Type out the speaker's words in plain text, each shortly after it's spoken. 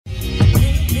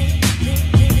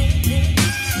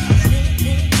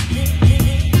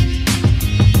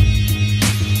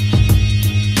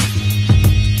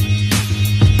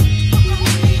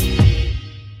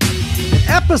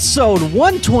episode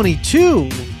 122,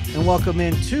 and welcome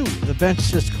into the Bench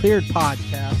Just Cleared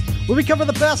podcast, where we cover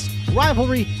the best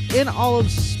rivalry in all of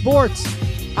sports.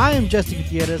 I am Jesse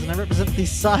Gutierrez, and I represent the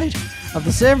side of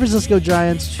the San Francisco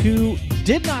Giants, who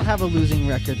did not have a losing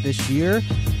record this year.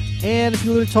 And if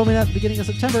you would have told me that at the beginning of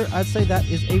September, I'd say that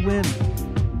is a win.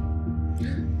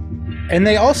 And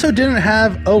they also didn't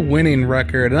have a winning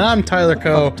record. And I'm Tyler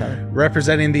Coe,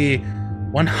 representing the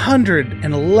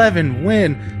 111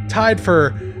 win, tied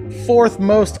for fourth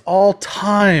most all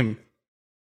time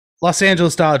Los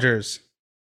Angeles Dodgers,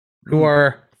 who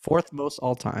are fourth most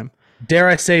all time. Dare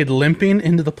I say, limping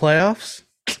into the playoffs?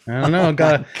 I don't know.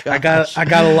 I got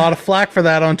a lot of flack for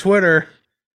that on Twitter.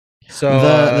 So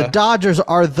the Dodgers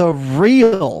are the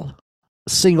real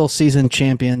single season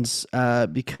champions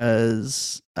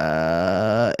because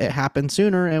it happened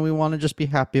sooner, and we want to just be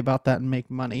happy about that and make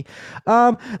money.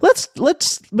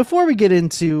 Let's before we get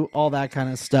into all that kind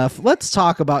of stuff, let's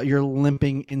talk about your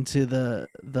limping into the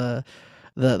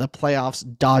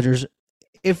playoffs, Dodgers.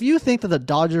 If you think that the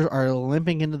Dodgers are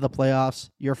limping into the playoffs,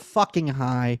 you're fucking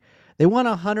high. They won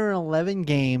 111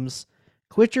 games.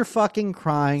 Quit your fucking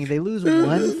crying. They lose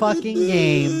one fucking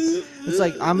game. It's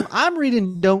like I'm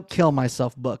reading "Don't Kill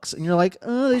Myself" books, and you're like,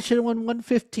 oh, they should have won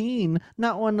 115,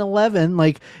 not 111.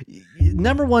 Like,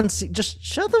 number one, just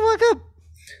shut the fuck up.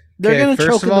 They're gonna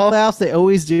choke in the playoffs. They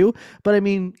always do. But I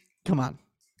mean, come on.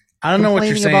 I don't know what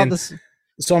you're saying,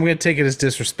 so I'm gonna take it as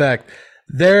disrespect.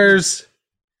 They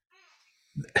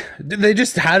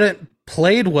just hadn't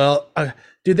played well.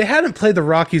 Dude, they hadn't played the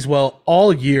Rockies well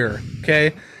all year.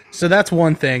 Okay. So that's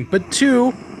one thing. But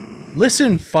two,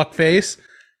 listen, fuckface,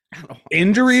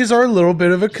 injuries are a little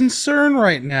bit of a concern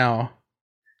right now.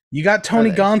 You got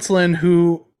Tony Gonsolin,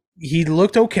 who he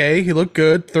looked okay. He looked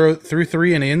good through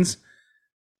 3 innings.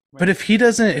 But if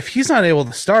he's not able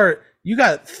to start, you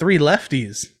got 3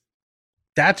 lefties.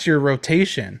 That's your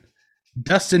rotation.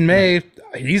 Dustin May,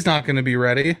 he's not going to be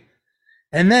ready.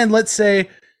 And then let's say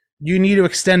you need to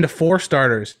extend to 4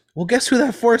 starters. Well, guess who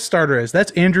that 4th starter is?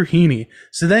 That's Andrew Heaney.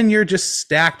 So then you're just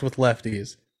stacked with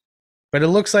lefties. But it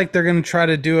looks like they're going to try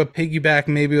to do a piggyback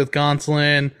maybe with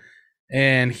Gonsolin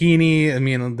and Heaney. I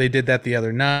mean, they did that the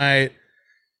other night.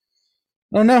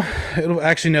 Oh, no.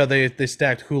 They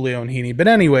stacked Julio and Heaney. But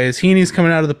anyways, Heaney's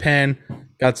coming out of the pen.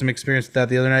 Got some experience with that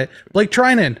the other night. Blake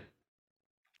Treinen.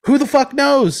 Who the fuck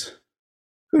knows?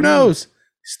 Who knows?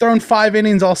 He's thrown 5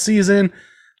 innings all season.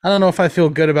 I don't know if I feel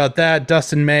good about that.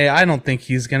 Dustin May, I don't think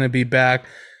he's going to be back.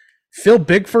 Phil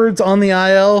Bickford's on the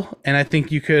IL, and I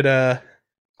think you could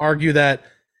argue that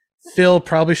Phil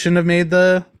probably shouldn't have made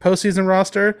the postseason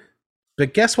roster.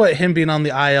 But guess what? Him being on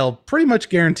the IL pretty much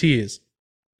guarantees.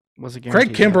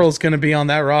 Craig Kimbrell is going to be on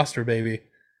that roster, baby.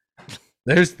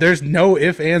 There's no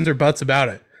ifs, ands, or buts about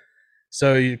it.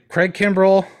 So Craig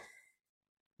Kimbrell,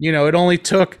 it only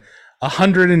took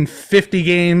 150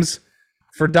 games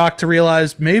for Doc to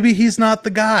realize maybe he's not the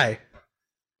guy.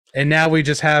 And now we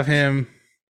just have him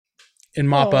in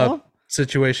mop-up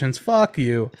situations. Fuck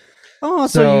you. Oh,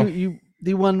 so you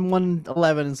won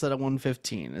 111 instead of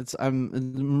 115.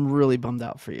 I'm really bummed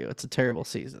out for you. It's a terrible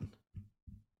season.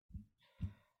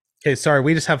 Okay, sorry.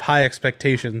 We just have high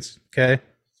expectations, okay?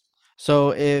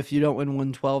 So if you don't win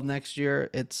 112 next year,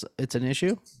 it's an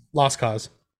issue? Lost cause.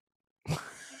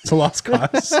 It's a lost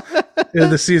cause.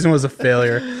 The season was a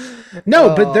failure.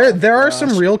 No, but there are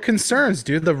some real concerns,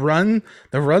 dude. The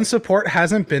run support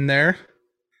hasn't been there,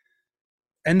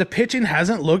 and the pitching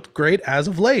hasn't looked great as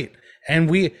of late.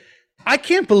 And I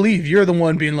can't believe you're the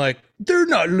one being like, they're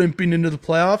not limping into the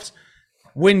playoffs,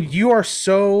 when you are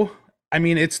so, I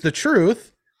mean, it's the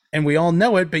truth, and we all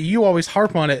know it, but you always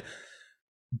harp on it.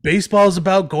 Baseball is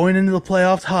about going into the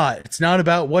playoffs hot. It's not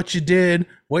about what you did,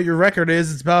 what your record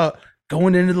is. It's about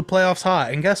going into the playoffs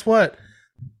hot. And guess what?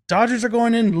 Dodgers are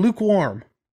going in lukewarm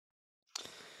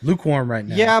right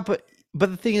now. Yeah, but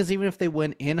the thing is, even if they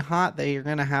went in hot, they are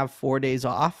going to have 4 days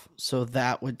off. So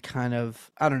that would kind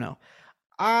of, I don't know.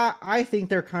 I think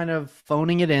they're kind of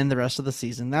phoning it in the rest of the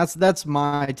season. That's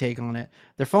my take on it.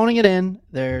 They're phoning it in.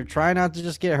 They're trying not to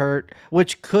just get hurt,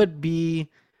 which could be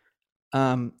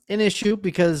an issue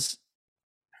because,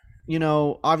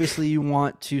 obviously you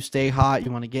want to stay hot.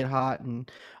 You want to get hot and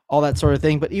all that sort of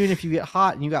thing. But even if you get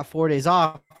hot and you got 4 days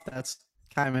off, that's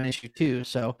kind of an issue too.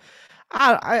 So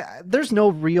there's no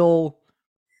real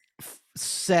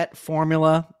set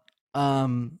formula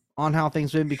on how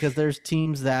things been, because there's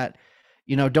teams that,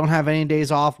 don't have any days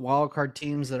off, wild card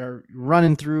teams that are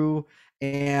running through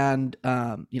and,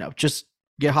 just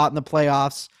get hot in the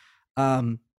playoffs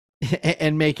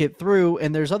and make it through.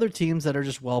 And there's other teams that are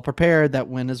just well prepared that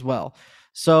win as well.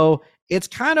 So it's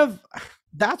kind of,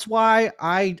 that's why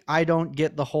I don't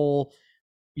get the whole,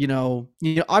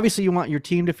 obviously you want your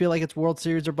team to feel like it's World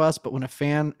Series or bust, but when a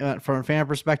fan, from a fan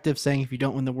perspective, saying if you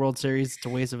don't win the World Series, it's a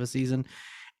waste of a season.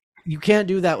 You can't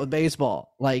do that with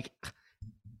baseball. Like,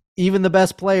 even the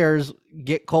best players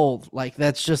get cold. Like,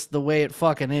 that's just the way it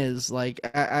fucking is. Like,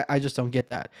 I just don't get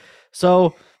that.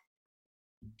 So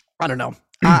I don't know.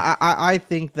 I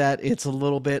think that it's a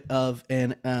little bit of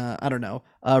an I don't know,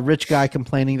 a rich guy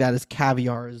complaining that his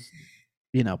caviar is,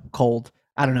 cold.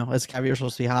 I don't know. Is caviar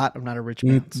supposed to be hot? I'm not a rich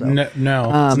man, so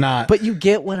No, it's not. But you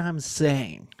get what I'm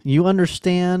saying. You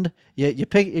understand. You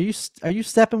pick. Are you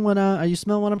stepping when? Are you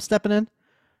smelling when I'm stepping in?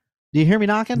 Do you hear me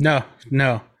knocking? No.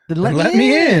 Then let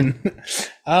me in.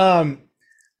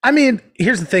 I mean,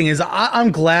 here's the thing: is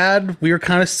I'm glad we were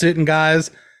kind of sitting, guys.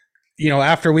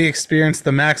 After we experienced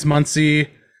the Max Muncy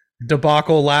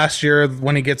debacle last year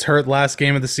when he gets hurt last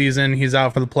game of the season, he's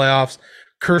out for the playoffs.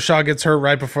 Kershaw gets hurt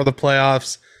right before the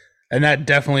playoffs, and that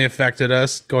definitely affected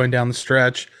us going down the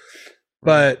stretch.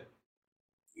 But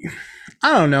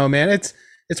I don't know, man.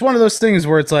 It's one of those things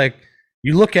where it's like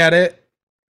you look at it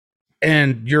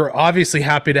and you're obviously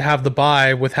happy to have the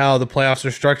bye with how the playoffs are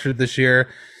structured this year,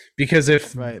 because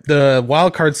if the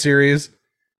wild card series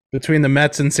between the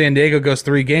Mets and San Diego goes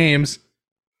 3 games,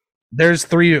 there's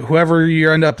 3, whoever you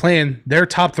end up playing, their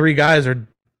top 3 guys you're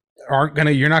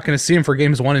not gonna see them for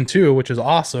games 1 and 2, which is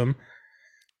awesome.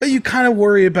 But you kind of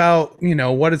worry about,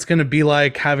 what it's gonna be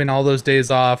like having all those days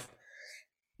off,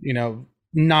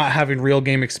 not having real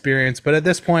game experience. But at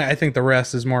this point, I think the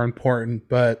rest is more important.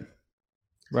 But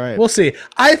we'll see.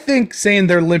 I think saying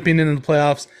they're limping into the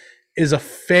playoffs is a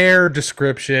fair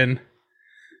description.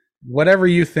 Whatever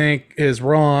you think is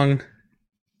wrong,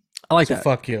 I like that.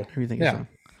 Fuck you. Everything is wrong.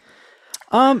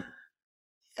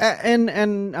 And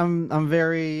I'm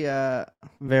very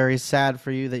very sad for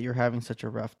you that you're having such a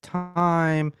rough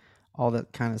time, all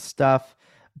that kind of stuff.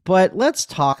 But let's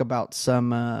talk about some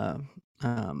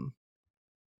San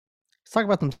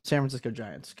Francisco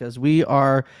Giants, because we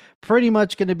are pretty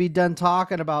much going to be done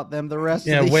talking about them the rest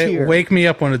of the year. Wake me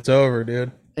up when it's over,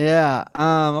 dude. Yeah.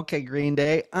 Okay, Green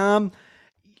Day. Like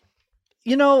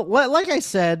I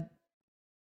said,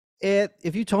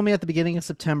 if you told me at the beginning of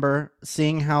September,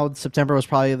 seeing how September was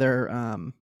probably their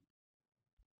hard,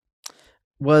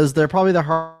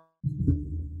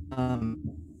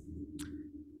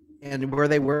 and where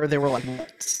they were like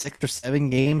 6 or 7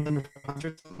 games under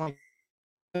 500, something like that.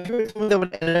 They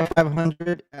would end up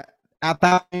 500 at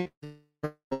that point.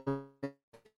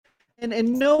 And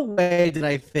in no way did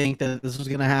I think that this was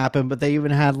going to happen, but they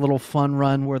even had a little fun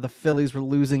run where the Phillies were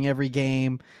losing every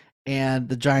game and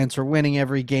the Giants were winning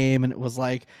every game, and it was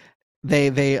like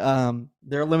their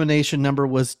elimination number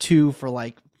was 2 for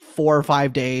like 4 or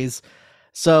 5 days.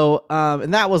 So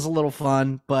and that was a little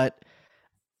fun, but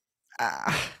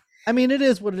I mean, it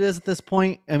is what it is at this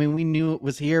point. I mean, we knew it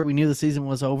was here. We knew the season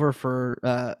was over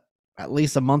for at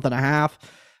least a month and a half.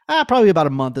 Probably about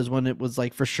a month is when it was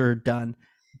like for sure done.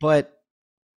 But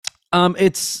in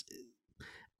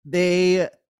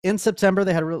September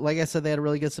they had like I said, they had a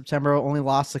really good September. Only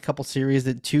lost a couple series.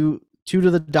 That two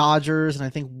to the Dodgers and I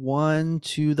think 1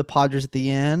 to the Padres at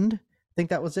the end. I think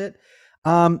that was it.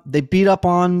 They beat up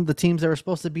on the teams they were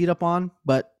supposed to beat up on,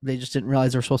 but they just didn't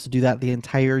realize they were supposed to do that the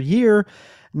entire year,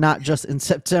 not just in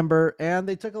September. And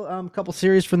they took a couple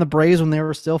series from the Braves when they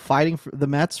were still fighting for the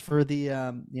Mets for the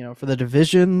for the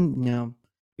division.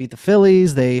 Beat the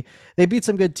Phillies. They beat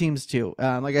some good teams too.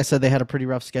 Like I said, they had a pretty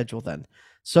rough schedule then.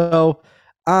 So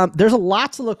there's a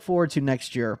lot to look forward to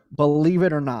next year, believe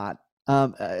it or not,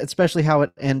 especially how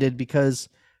it ended, because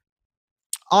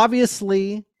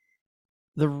obviously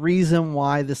the reason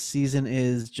why this season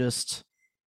is just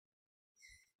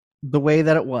the way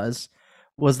that it was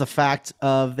the fact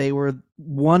of they were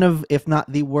one of, if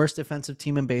not the worst defensive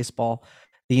team in baseball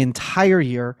the entire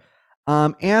year.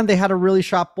 And they had a really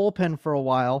sharp bullpen for a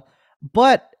while,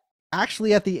 but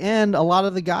actually at the end, a lot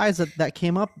of the guys that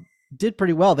came up did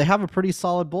pretty well. They have a pretty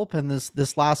solid bullpen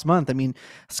this last month. I mean,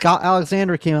 Scott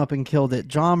Alexander came up and killed it.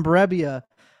 John Brebbia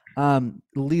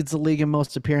leads the league in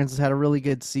most appearances, had a really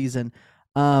good season.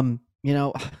 They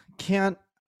can't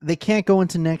go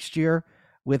into next year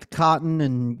with Cotton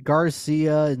and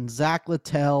Garcia and Zach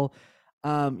Littell.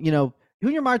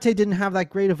 Junior Marte didn't have that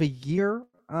great of a year.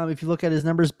 If you look at his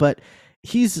numbers, but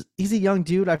he's a young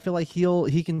dude. I feel like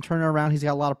he can turn it around. He's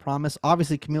got a lot of promise.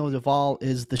 Obviously, Camilo Duvall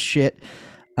is the shit.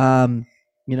 Got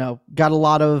a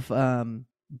lot of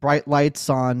bright lights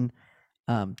on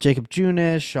Jacob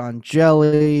Junish, on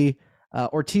Jelly.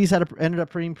 Ortiz ended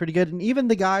up being pretty good, and even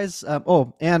the guys.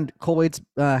 And Cole Waits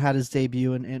had his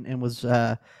debut and was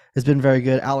has been very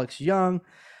good. Alex Young,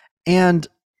 and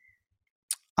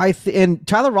And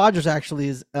Tyler Rogers actually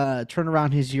is turned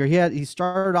around his year. He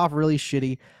started off really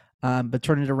shitty, but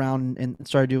turned it around and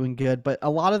started doing good. But a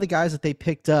lot of the guys that they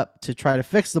picked up to try to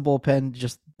fix the bullpen,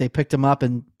 just they picked them up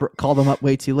and called them up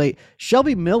way too late.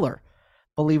 Shelby Miller,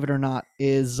 believe it or not,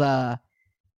 is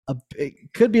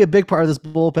could be a big part of this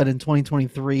bullpen in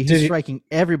 2023. He's striking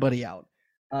everybody out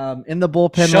in the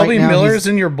bullpen. Shelby right now, Miller's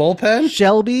in your bullpen.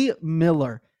 Shelby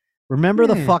Miller, remember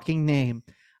the fucking name.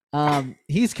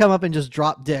 He's come up and just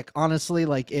dropped dick. Honestly,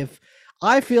 like if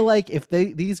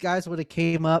these guys would have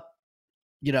came up,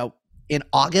 in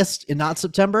August and not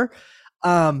September,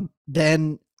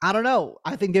 then I don't know.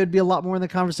 I think they would be a lot more in the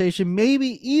conversation.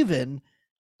 Maybe even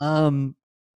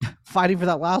fighting for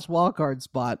that last wild card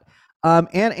spot. And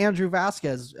Andrew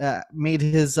Vasquez made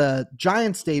his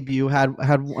Giants debut. Had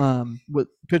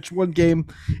pitched one game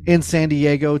in San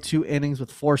Diego, 2 innings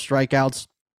with 4 strikeouts.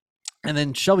 And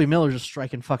then Shelby Miller just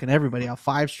striking fucking everybody out.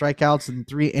 5 strikeouts in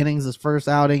 3 innings his first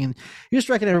outing, and he was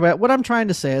striking everybody. What I'm trying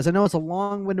to say is, I know it's a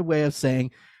long-winded way of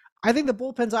saying, I think the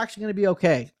bullpen's actually going to be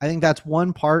okay. I think that's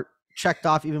one part checked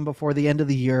off even before the end of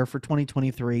the year for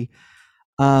 2023.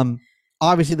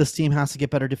 Obviously, this team has to get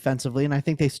better defensively, and I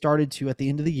think they started to at the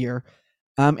end of the year.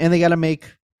 And they got to make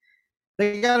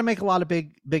a lot of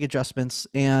big adjustments,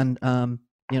 and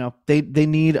they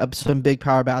need some big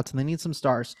power bats, and they need some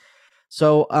stars.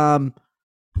 So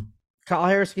Kyle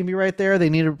Harris can be right there. They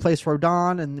need to replace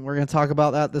Rodon, and we're going to talk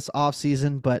about that this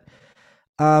offseason. But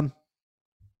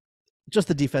just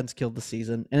the defense killed the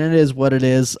season, and it is what it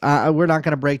is. We're not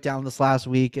going to break down this last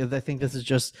week. I think this is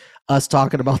just us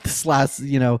talking about this last,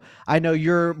 I know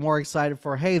you're more excited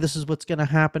for, hey, this is what's going to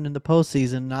happen in the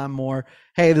postseason. And I'm more,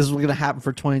 hey, this is what's going to happen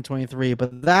for 2023.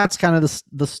 But that's kind of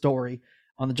the story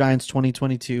on the Giants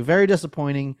 2022. Very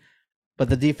disappointing. But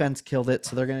the defense killed it,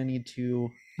 so they're going to need to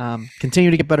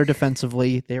continue to get better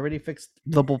defensively. They already fixed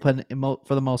the bullpen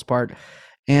for the most part.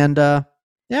 And,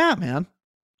 yeah, man.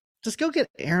 Just go get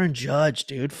Aaron Judge,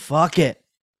 dude. Fuck it.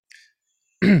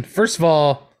 First of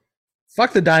all,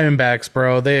 fuck the Diamondbacks,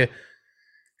 bro. They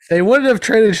wouldn't have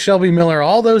traded Shelby Miller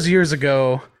all those years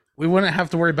ago. We wouldn't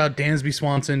have to worry about Dansby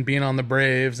Swanson being on the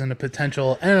Braves and a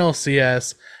potential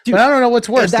NLCS. Dude, but I don't know what's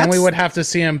worse. Then we would have to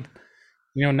see him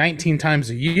 19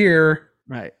 times a year.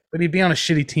 Right. But he'd be on a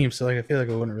shitty team, so I feel like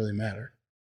it wouldn't really matter.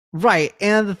 Right.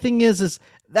 And the thing is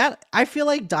that I feel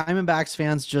like Diamondbacks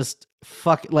fans just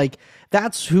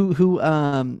that's who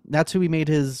he made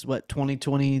his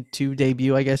 2022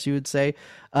 debut, I guess you would say,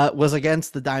 was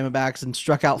against the Diamondbacks and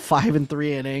struck out 5 in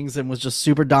 3 innings and was just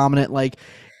super dominant. Like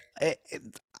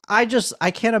I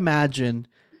can't imagine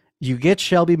you get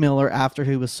Shelby Miller after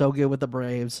he was so good with the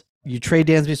Braves. You trade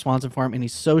Dansby Swanson for him, and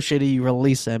he's so shitty, you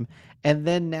release him. And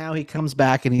then now he comes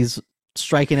back, and he's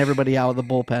striking everybody out of the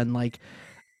bullpen. Like,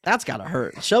 that's got to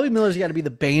hurt. Shelby Miller's got to be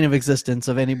the bane of existence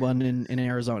of anyone in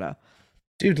Arizona.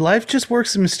 Dude, life just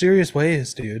works in mysterious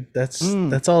ways, dude. That's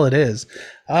all it is.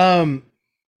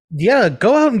 Yeah,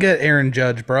 go out and get Aaron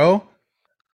Judge, bro.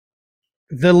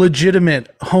 The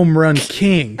legitimate home run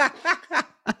king.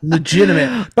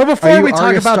 Legitimate. But before we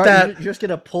talk about that, you're just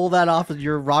gonna pull that off of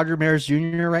your Roger Maris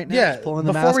Jr. right now. Yeah.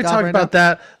 Before we talk about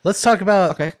that, let's talk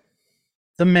about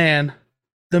the man,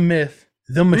 the myth,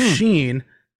 the machine,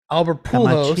 Albert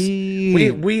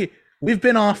Pujols. We've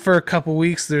been off for a couple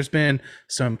weeks. There's been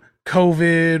some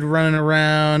COVID running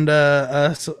around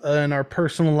us in our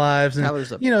personal lives,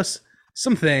 and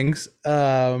some things.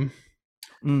 But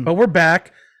we're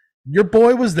back. Your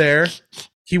boy was there.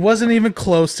 He wasn't even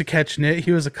close to catching it.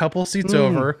 He was a couple seats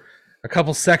over, a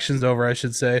couple sections over, I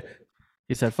should say.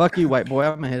 He said, "Fuck you, white boy.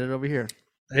 I'm gonna hit it over here."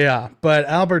 Yeah, but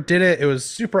Albert did it. It was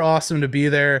super awesome to be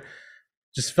there.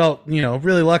 Just felt,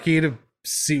 really lucky to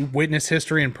witness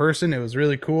history in person. It was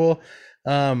really cool.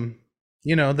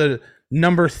 The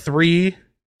number 3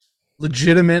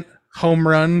 legitimate home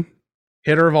run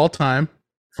hitter of all time,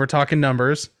 if we're talking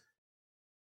numbers.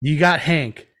 You got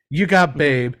Hank. You got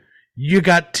Babe. You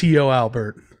got T.O.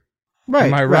 Albert. Right.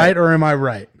 Am I right or am I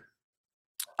right?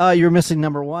 You're missing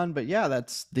number 1, but yeah,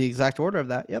 that's the exact order of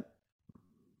that. Yep.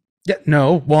 Yeah,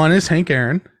 no. 1 is Hank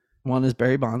Aaron. 1 is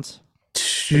Barry Bonds.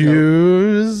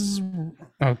 2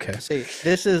 okay. See,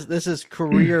 this is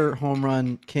career home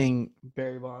run king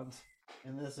Barry Bonds,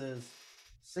 and this is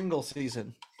single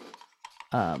season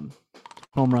home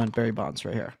run Barry Bonds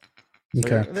right here.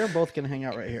 So okay. They're both gonna hang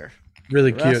out right here.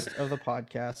 Really the cute. Rest of the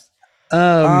podcast.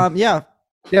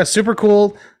 Yeah, super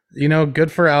cool.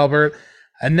 Good for Albert.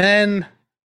 And then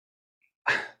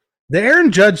the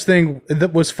Aaron Judge thing,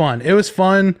 that was fun. It was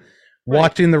fun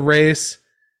watching the race,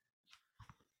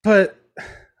 but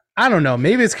I don't know.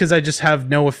 Maybe it's because I just have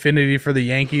no affinity for the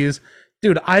Yankees.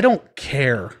 Dude, I don't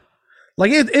care.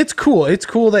 Like it's cool. It's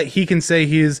cool that he can say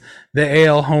he's the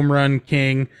AL home run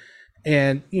king,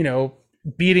 and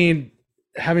beating,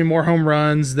 having more home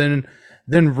runs than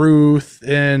Ruth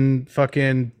and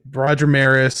fucking Roger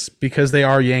Maris because they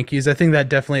are Yankees. I think that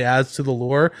definitely adds to the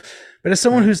lore. But as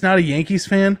someone who's not a Yankees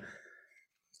fan,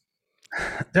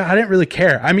 I didn't really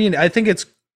care. I mean, I think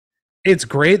it's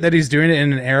great that he's doing it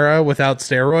in an era without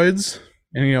steroids.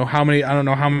 And I don't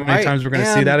know how many times we're going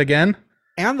to see that again.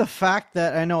 And the fact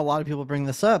that, I know a lot of people bring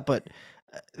this up, but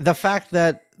the fact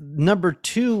that number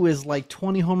 2 is like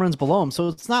 20 home runs below him. So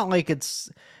it's not like it's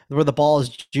where the ball is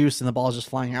juiced and the ball is just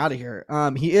flying out of here.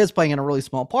 He is playing in a really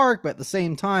small park, but at the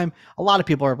same time, a lot of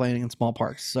people are playing in small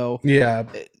parks. So yeah,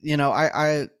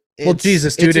 well,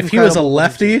 Jesus, dude, if he was a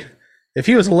lefty,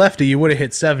 you would have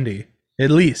hit 70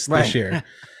 at least this year.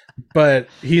 But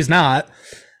he's not.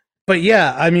 But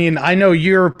yeah, I mean, I know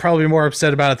you're probably more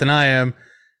upset about it than I am.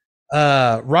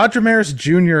 Roger Maris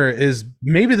Jr. is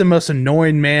maybe the most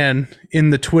annoying man in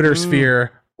the Twitter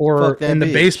sphere or in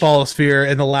the baseball sphere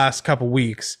in the last couple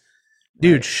weeks.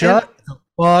 Dude, shut the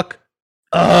fuck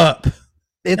up.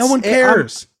 No one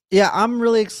cares. I'm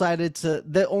really excited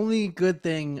the only good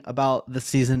thing about the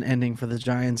season ending for the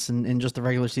Giants and just the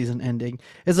regular season ending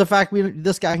is the fact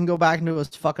this guy can go back into his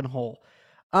fucking hole.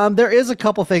 There is a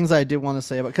couple things I did want to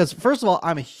say about, because first of all,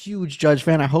 I'm a huge Judge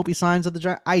fan. I hope he signs with the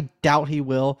Giants. I doubt he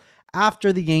will.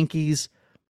 After the Yankees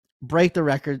break the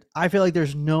record, I feel like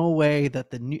there's no way that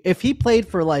if he played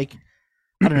for, like,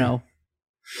 I don't know,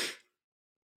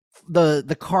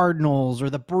 the Cardinals or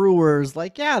the Brewers,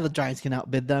 like, yeah, the Giants can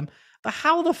outbid them. But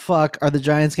how the fuck are the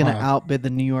Giants going to outbid the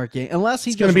New York Yankees? Unless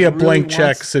he's going to be a blank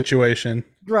check situation.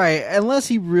 Right. Unless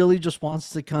he really just wants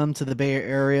to come to the Bay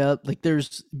Area. Like,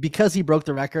 because he broke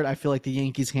the record, I feel like the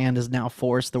Yankees' hand is now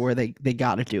forced to where they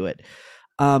got to do it.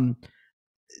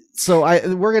 So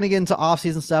we're going to get into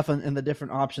offseason stuff and the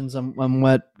different options on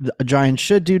what the Giants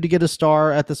should do to get a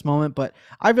star at this moment. But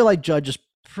I feel like Judge is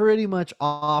pretty much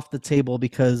off the table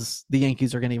because the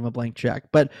Yankees are going to give him a blank check.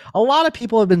 But a lot of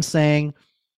people have been saying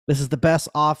this is the best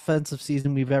offensive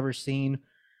season we've ever seen.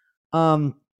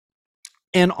 And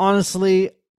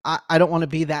honestly, I don't want to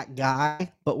be that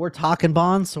guy, but we're talking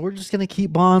Bonds, so we're just going to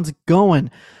keep Bonds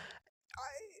going.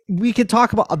 We could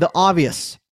talk about the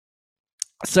obvious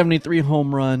 73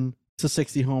 home run to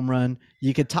 60 home run.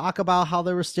 You could talk about how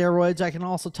there were steroids. I can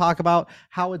also talk about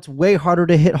how it's way harder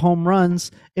to hit home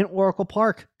runs in Oracle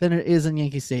Park than it is in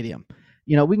Yankee Stadium.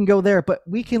 We can go there, but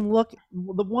we can look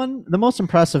the most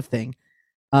impressive thing.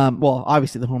 Well,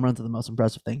 obviously the home runs are the most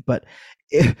impressive thing, but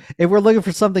if we're looking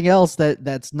for something else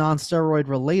that's non-steroid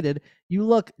related, you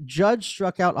look, Judge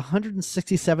struck out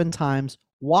 167 times,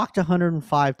 walked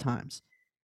 105 times.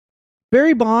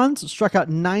 Barry Bonds struck out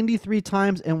 93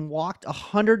 times and walked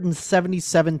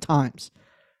 177 times.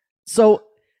 So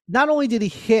not only did he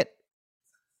hit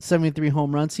 73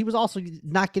 home runs, he was also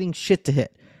not getting shit to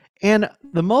hit. And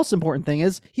the most important thing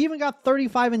is he even got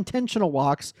 35 intentional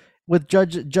walks, with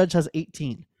Judge has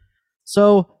 18.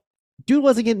 So dude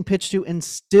wasn't getting pitched to, and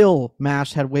still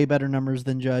Mash had way better numbers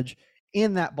than Judge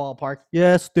in that ballpark.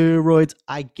 Yes, steroids,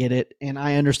 I get it, and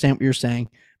I understand what you're saying,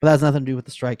 but that has nothing to do with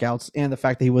the strikeouts and the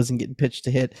fact that he wasn't getting pitched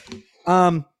to hit.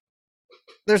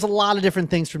 There's a lot of different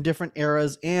things from different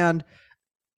eras, and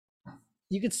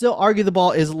you could still argue the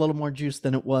ball is a little more juiced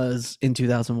than it was in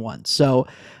 2001. So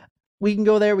we can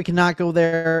go there, we cannot go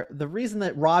there. The reason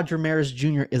that Roger Maris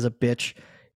Jr. is a bitch,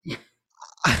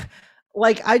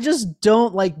 like, I just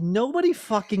don't, like, nobody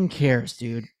fucking cares,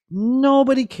 dude.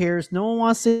 Nobody cares. No one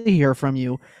wants to hear from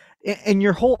you. And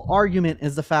your whole argument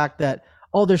is the fact that,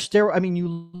 there's steroid. I mean, you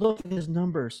look at his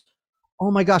numbers. Oh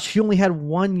my gosh, he only had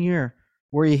 1 year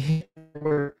where he hit.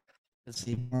 Let's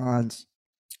see, Bonds.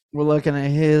 We're looking at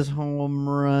his home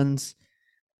runs.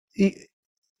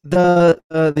 The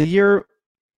year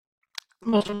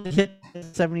most hit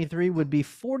 73 would be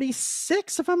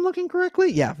 46, if I'm looking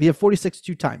correctly. Yeah, he had 46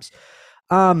 2 times.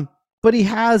 But he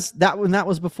has that when that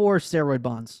was before steroid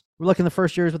Bonds. We're looking the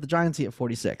first years with the Giants, he had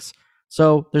 46.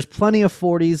 So there's plenty of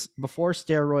 40s before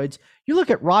steroids. You look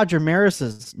at Roger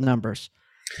Maris's numbers.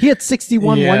 He had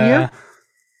 61 1 year,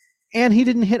 and he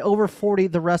didn't hit over 40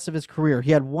 the rest of his career.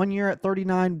 He had 1 year at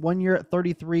 39, 1 year at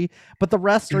 33, but the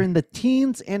rest are in the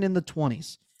teens and in the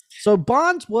 20s. So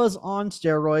Bonds was on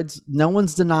steroids. No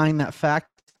one's denying that fact.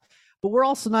 But we're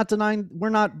also not denying, we're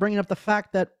not bringing up the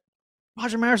fact that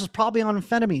Roger Maris is probably on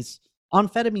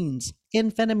amphetamines,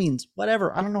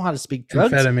 whatever. I don't know how to speak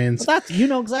drugs. Amphetamines. But that's, you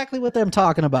know exactly what I'm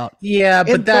talking about. Yeah,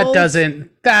 but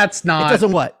that's not. It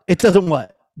doesn't what? It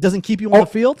doesn't keep you on the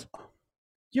field?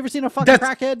 You ever seen a fucking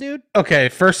crackhead, dude? Okay,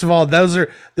 first of all, those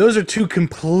are two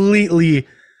completely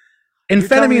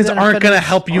Amphetamines aren't going to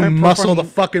help you aren't muscle the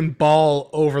performing- fucking ball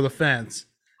over the fence.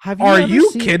 Have Are ever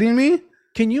you seen- kidding me?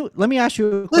 Can you let me ask you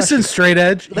a question. Listen, straight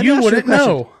edge, Let me you ask you a wouldn't question.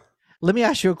 know. Let me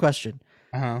ask you a question.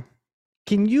 Uh-huh.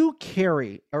 Can you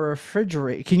carry a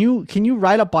refrigerator? Can you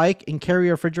ride a bike and carry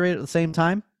a refrigerator at the same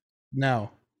time? No.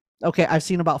 Okay, I've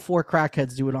seen about 4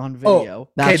 crackheads do it on Oh, video.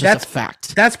 okay, That's just a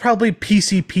fact. That's probably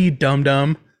PCP,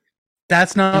 dum-dum.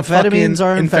 That's not Amphetamines fucking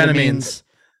are amphetamines. amphetamines.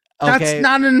 Okay. That's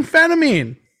not an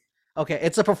amphetamine. Okay,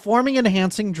 it's a performing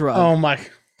enhancing drug. Oh my.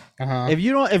 Uh-huh. If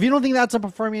you don't think that's a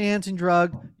performing enhancing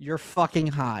drug, you're fucking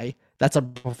high. That's a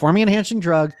performing enhancing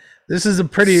drug. This is a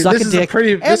pretty Suck this a is a dick.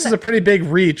 pretty And- this is a pretty big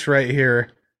reach right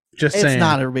here. Just It's saying.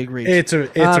 not a big reach. It's a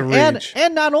reach.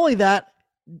 And not only that,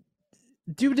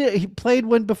 dude, he played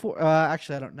when before.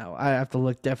 Actually, I don't know. I have to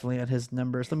look definitely at his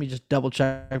numbers. Let me just double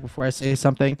check before I say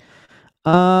something.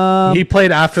 He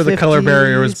played after the color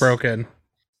barrier was 50s. broken.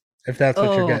 If that's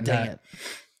what you're getting dang at. it.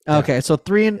 Okay, so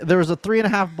there was a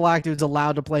 3.5 black dudes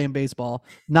allowed to play in baseball.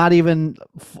 Not even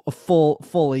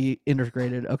fully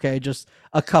integrated. Okay, just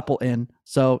a couple in.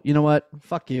 So you know what?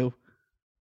 Fuck you.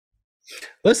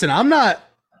 Listen, I'm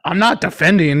not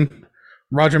defending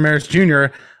Roger Maris Jr.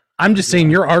 I'm just saying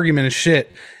your argument is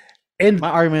shit. And My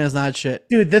argument is not shit.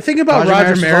 dude, the thing about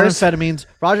Roger Maris, was on amphetamines.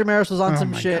 Roger Maris was on Oh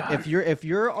some my shit. God. If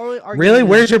you're only arguing really,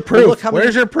 where's your proof?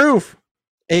 Where's your proof?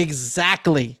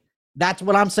 exactly? That's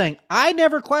what I'm saying. I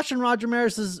never questioned Roger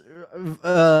Maris's.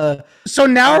 So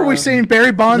now are we saying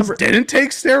Barry Bonds number- didn't take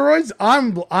steroids?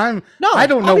 No, I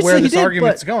don't know obviously where he this did,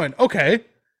 argument's but going. Okay.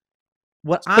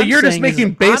 what But I'm you're just saying is making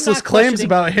I'm baseless not claims questioning-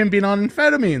 about him being on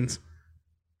amphetamines.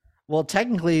 Well,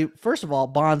 technically, first of all,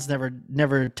 Bonds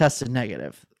never tested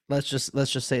negative. Let's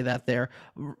just say that there.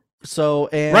 So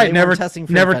and Right, they never weren't testing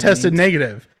for never tested amphetamines.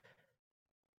 negative.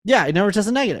 Yeah, he never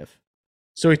tested negative.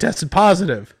 So he tested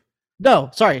positive.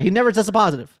 No, sorry, he never tested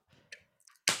positive.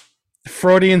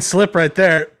 Freudian slip right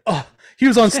there. Oh, he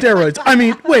was on steroids. I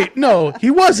mean, wait, no, he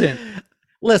wasn't.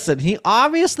 Listen, he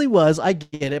obviously was. I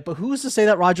get it, but who's to say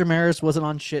that Roger Maris wasn't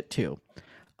on shit too?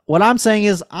 What I'm saying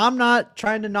is, I'm not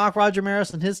trying to knock Roger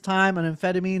Maris and his time on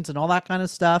amphetamines and all that kind of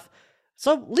stuff.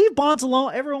 So leave Bonds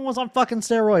alone. Everyone was on fucking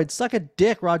steroids. Suck a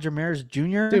dick, Roger Maris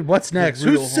Jr. Dude, what's next?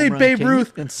 brutal Who's to say home run Babe king.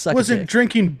 Ruth And suck a wasn't dick.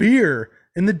 drinking beer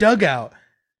in the dugout?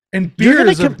 And You're beer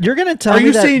is gonna, you're gonna tell Are me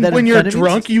you that, saying that when you're amphetamines-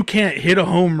 drunk you can't hit a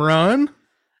home run?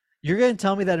 You're gonna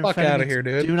tell me that Fuck outta amphetamines here,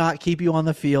 dude. do not keep you on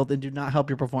the field and do not help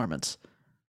your performance?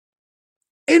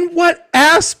 In what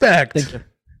aspect? Thank you.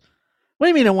 What do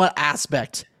you mean? In what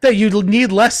aspect? That you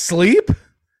need less sleep?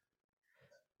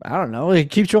 I don't know. It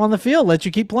keeps you on the field. Lets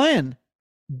you keep playing.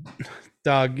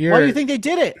 Dog, you're Why do you think they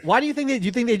did it? Why do you think do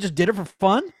you think they just did it for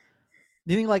fun?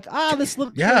 Do you think like, this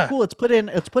looks really Yeah. cool? Let's put it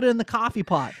in the coffee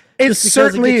pot. It's Just because it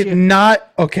certainly gets you-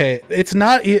 not okay. It's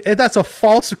not. That's a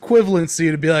false equivalency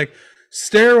to be like I'm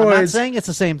not steroids. saying it's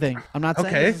the same thing. I'm not saying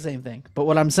Okay. it's the same thing. But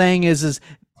what I'm saying is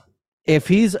if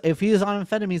he's on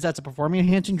amphetamines, that's a performing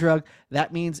enhancing drug.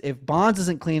 That means if Bonds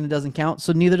isn't clean, it doesn't count.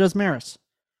 So neither does Maris.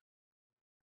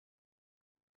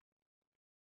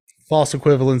 False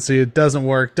equivalency. It doesn't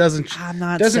work. I'm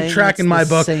not Doesn't saying track it's in my the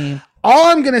book. Same. All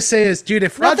I'm gonna say is, dude,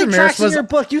 if Roger Nothing Maris tracks in was your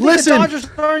book. You think listen, the Dodgers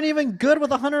aren't even good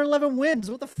with 111 wins?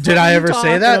 What the fuck did are I you ever say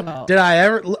talking that? about? Did I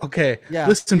ever? Okay, Yeah.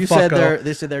 listen, you said fucko.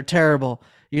 they said they're terrible.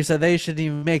 You said they shouldn't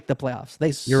even make the playoffs.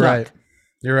 They suck. You're right.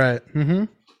 You're right.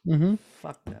 Mm-hmm.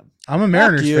 Fuck them. I'm a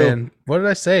Mariners you. fan. What did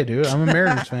I say, dude? I'm a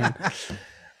Mariners fan.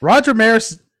 Roger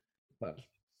Maris,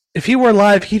 if he were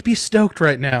alive, he'd be stoked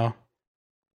right now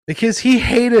because he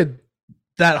hated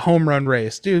that home run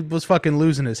race. Dude was fucking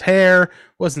losing his hair,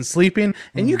 wasn't sleeping,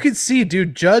 and you could see,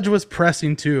 dude, Judge was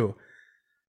pressing too.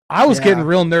 I was Yeah. getting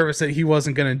real nervous that he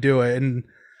wasn't going to do it, and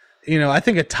I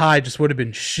think a tie just would have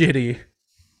been shitty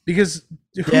because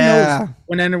who knows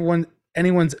when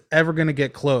anyone's ever going to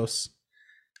get close.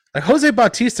 Like Jose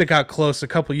Bautista got close a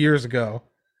couple years ago.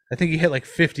 I think he hit like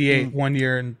 58 one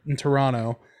year in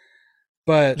Toronto.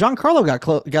 But Giancarlo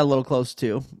got a little close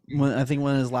too. One of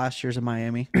his last years in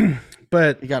Miami,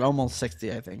 but he got almost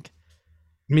 60, I think.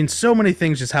 I mean, so many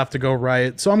things just have to go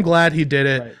right. So I'm glad he did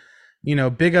it.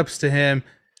 Right. Big ups to him.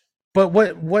 But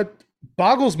what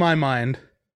boggles my mind,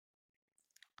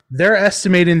 they're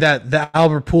estimating that the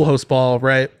Albert Pujols ball,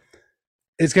 right,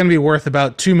 is going to be worth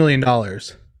about $2 million.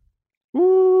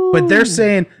 But they're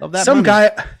saying Love that some money.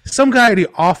 guy already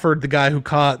offered the guy who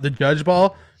caught the Judge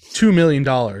ball $2 million,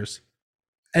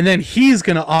 and then he's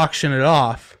going to auction it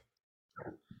off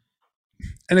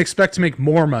and expect to make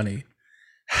more money.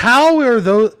 How are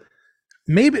those?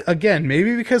 Maybe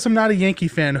because I'm not a Yankee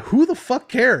fan. Who the fuck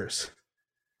cares?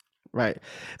 Right.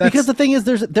 That's- Because the thing is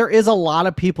there is a lot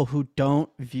of people who don't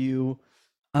view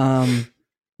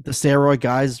the steroid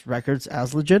guys' records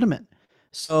as legitimate.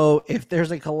 So if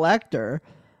there's a collector,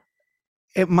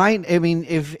 it might. I mean,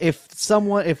 if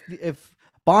someone, if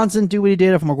Bonds didn't do what he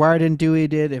did, if McGuire didn't do what he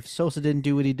did, if Sosa didn't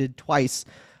do what he did twice,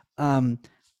 um,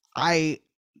 I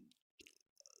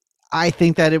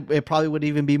think that it probably would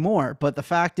even be more. But the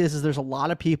fact is there's a lot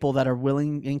of people that are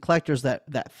willing, and collectors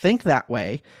that think that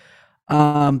way,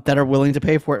 that are willing to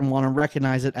pay for it and want to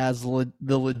recognize it as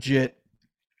the legit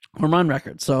home run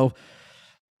record. So,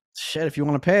 shit, if you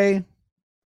want to pay,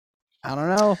 I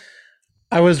don't know.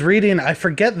 I was reading, I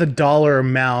forget the dollar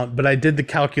amount, but I did the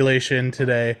calculation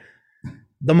today.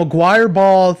 The McGuire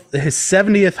ball, his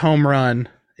 70th home run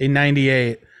in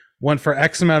 98, went for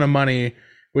X amount of money,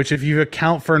 which if you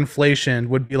account for inflation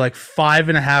would be like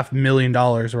 $5.5 million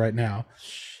right now.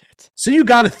 Shit. So you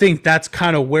got to think that's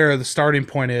kind of where the starting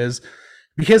point is,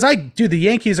 because the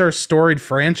Yankees are a storied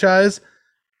franchise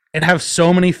and have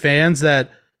so many fans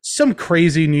that some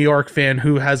crazy New York fan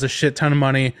who has a shit ton of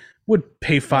money would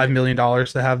pay $5 million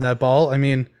to have that ball. I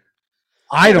mean,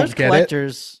 I don't get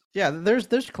collectors, it. Yeah,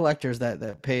 there's collectors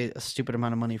that pay a stupid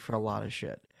amount of money for a lot of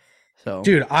shit. So,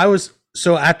 dude,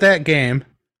 so at that game,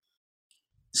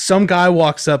 some guy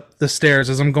walks up the stairs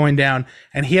as I'm going down,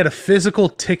 and he had a physical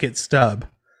ticket stub,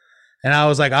 and I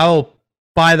was like, I'll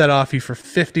buy that off you for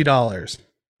 $50.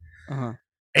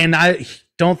 And I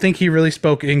don't think he really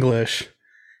spoke English.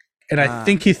 And I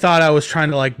think he thought I was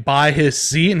trying to like buy his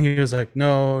seat, and he was like,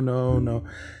 no.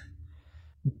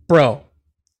 Bro,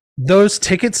 those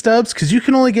ticket stubs, because you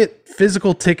can only get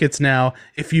physical tickets now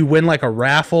if you win like a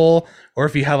raffle or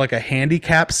if you have like a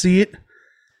handicap seat.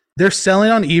 They're selling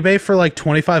on eBay for like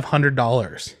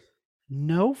 $2,500.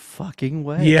 No fucking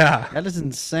way. Yeah. That is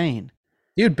insane.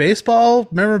 Dude, baseball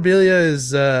memorabilia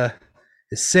is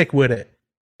sick with it.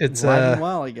 It's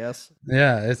well, I guess.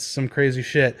 Yeah, it's some crazy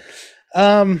shit.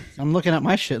 I'm looking at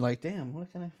my shit like, damn, what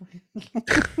can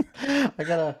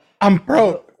I I'm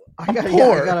broke. I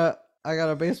got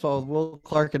a baseball with Will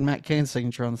Clark and Matt Cain's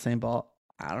signature on the same ball.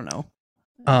 I don't know.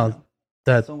 Oh,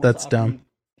 that's dumb.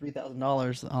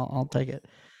 $3,000. I'll take it.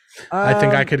 I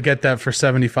think I could get that for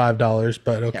 $75,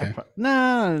 but okay. Yeah,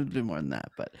 no, it'd be more than that.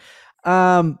 But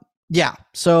yeah.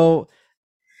 So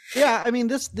yeah, I mean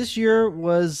this year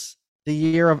was the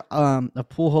year of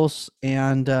Pujols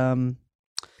and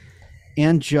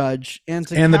Judge and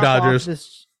the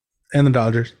Dodgers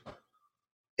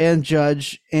and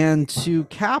Judge, and to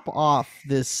cap off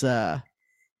this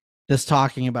this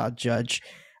talking about Judge,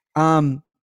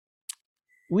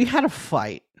 we had a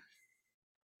fight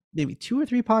maybe 2 or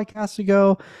 3 podcasts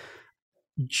ago,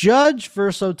 Judge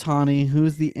versus Ohtani,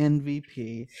 who's the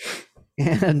MVP,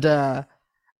 and I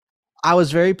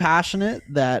was very passionate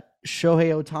that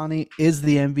Shohei Ohtani is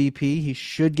the MVP. He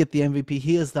should get the MVP.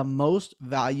 He is the most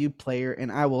valued player,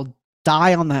 and I will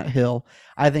die on that hill.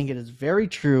 I think it is very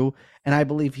true, and I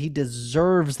believe he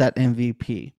deserves that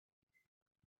MVP.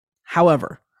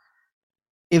 However,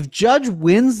 if Judge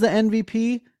wins the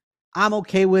MVP, I'm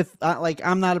okay with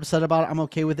I'm not upset about it. I'm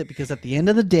okay with it because at the end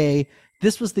of the day,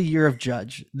 this was the year of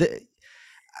Judge.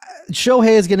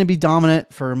 Shohei is going to be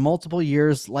dominant for multiple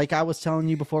years. Like I was telling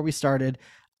you before we started,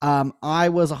 I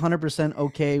was 100%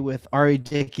 okay with R.A.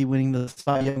 Dickey winning the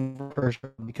Cy Young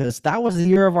because that was the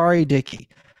year of R.A. Dickey.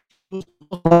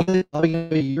 A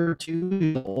year or two,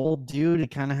 the old dude.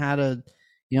 It kind of had the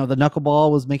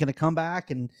knuckleball was making a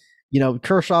comeback, and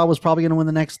Kershaw was probably going to win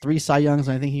the next 3 Cy Youngs,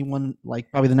 and I think he won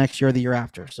probably the next year or the year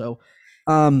after. So,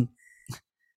 at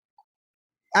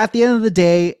the end of the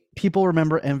day, people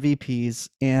remember MVPs,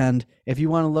 and if you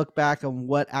want to look back on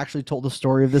what actually told the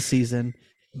story of the season,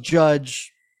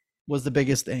 Judge was the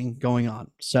biggest thing going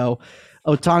on. So,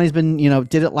 Ohtani's been,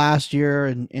 did it last year,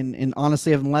 and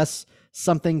honestly, unless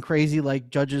something crazy like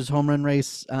Judge's home run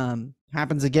race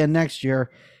happens again next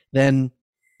year, then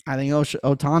I think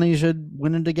Ohtani should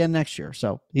win it again next year.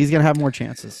 So he's going to have more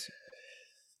chances.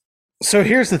 So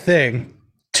here's the thing.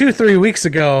 2-3 weeks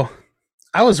ago,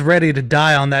 I was ready to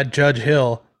die on that Judge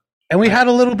hill. And we had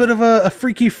a little bit of a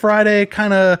Freaky Friday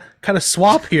kind of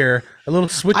swap here. A little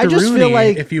switcheroonie, I just feel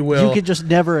like if you will. You could just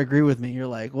never agree with me. You're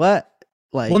like, what?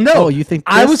 Well, no. You think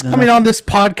I was coming on this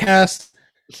podcast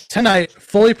tonight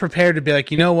fully prepared to be like,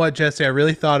 you know what, Jesse, I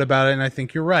really thought about it, and I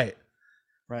think you're right.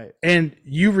 Right. And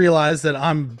you realize that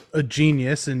I'm a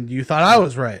genius, and you thought I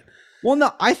was right. Well,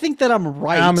 no, I think that I'm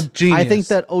right. I'm a genius. I think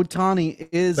that Ohtani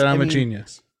is. But I'm a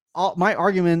genius. My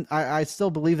argument, I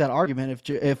still believe that argument.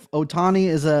 If Ohtani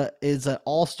is an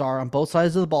all-star on both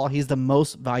sides of the ball, he's the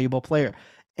most valuable player.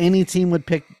 Any team would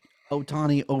pick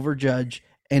Ohtani over Judge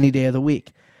any day of the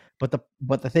week. But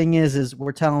the thing is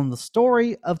we're telling the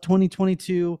story of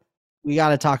 2022 we got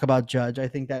to talk about Judge. I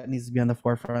think that needs to be on the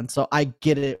forefront. So I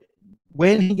get it.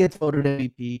 When he gets voted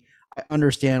MVP, I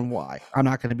understand why. I'm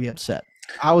not going to be upset.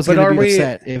 I was going to be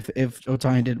upset if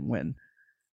Ohtani didn't win.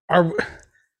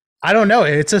 I don't know.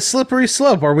 It's a slippery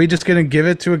slope. Are we just going to give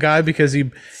it to a guy because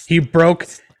he broke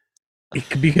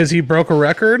a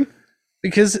record?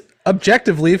 Because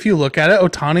objectively, if you look at it,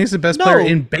 Ohtani's the best player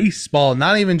in baseball,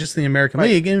 not even just the American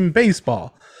League, in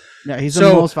baseball. Yeah, he's the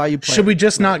most valued player. Should we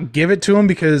just not give it to him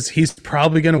because he's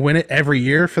probably going to win it every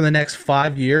year for the next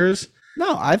 5 years?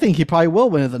 No, I think he probably will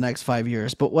win it the next 5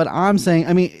 years. But what I'm saying,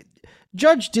 I mean,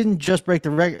 Judge didn't just break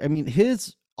the record. I mean,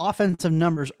 his offensive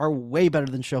numbers are way better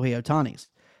than Shohei Ohtani's.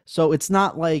 So it's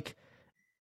not like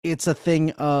it's a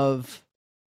thing of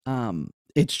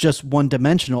it's just one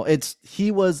dimensional. He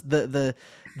was the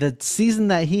season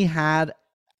that he had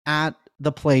at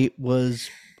the plate was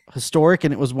historic,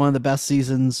 and it was one of the best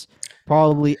seasons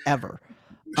probably ever.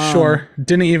 Sure.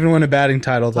 Didn't even win a batting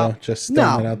title though. Just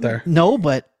throwing it out there. No,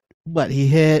 but he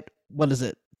hit, what is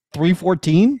it,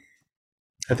 314?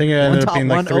 I think it ended up being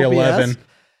like 311.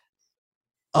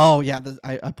 Oh yeah,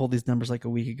 I pulled these numbers like a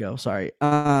week ago. Sorry.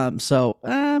 So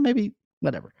maybe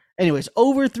whatever. Anyways,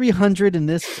 over 300 in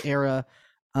this era,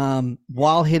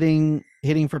 while hitting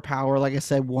for power. Like I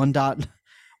said,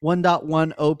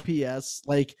 1.1 OPS.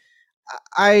 Like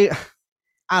I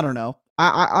don't know.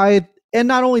 I and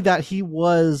not only that, he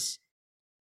was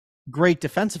great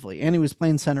defensively, and he was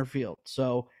playing center field.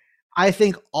 So I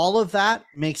think all of that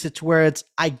makes it to where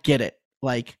I get it.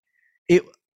 Like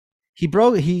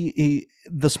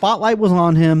the spotlight was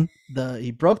on him.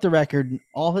 He broke the record.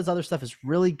 All his other stuff is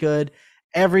really good.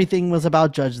 Everything was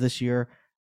about Judge this year.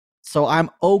 So I'm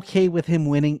okay with him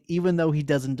winning, even though he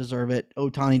doesn't deserve it.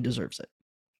 Ohtani deserves it.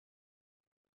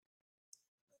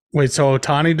 Wait, so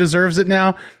Ohtani deserves it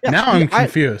now? Yeah, now I'm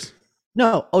confused.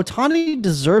 No, Ohtani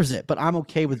deserves it, but I'm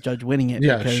okay with Judge winning it.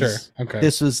 Yeah, sure. Okay.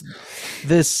 This is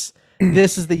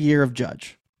the year of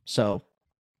Judge. So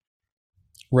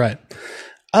right.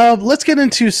 Let's get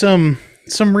into some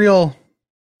real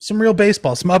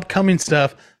baseball, some upcoming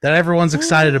stuff that everyone's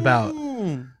excited about.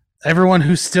 Everyone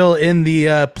who's still in the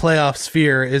playoff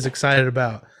sphere is excited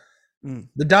about.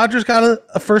 The Dodgers got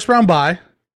a first round bye,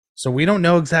 so we don't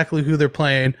know exactly who they're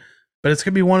playing, but it's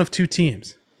going to be one of two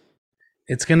teams.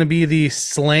 It's going to be the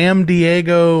Slam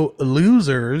Diego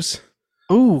Losers.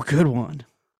 Oh, good one.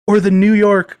 Or the New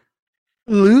York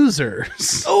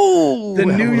Losers. Oh, the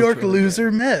New York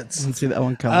Loser Mets. Didn't see that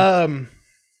one coming.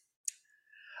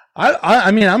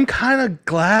 I mean, I'm kind of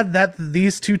glad that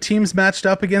these two teams matched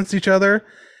up against each other,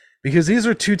 because these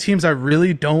are two teams I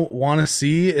really don't want to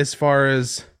see. As far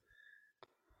as,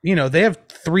 you know, they have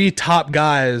three top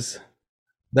guys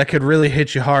that could really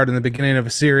hit you hard in the beginning of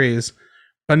a series.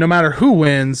 But no matter who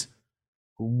wins,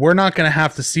 we're not going to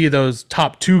have to see those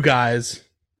top two guys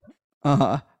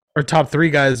or top three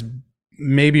guys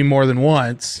maybe more than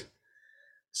once.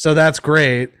 So that's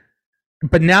great.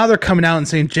 But now they're coming out and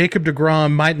saying Jacob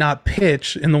deGrom might not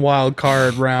pitch in the wild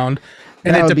card round.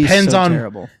 And it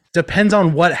depends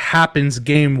on what happens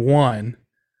game one.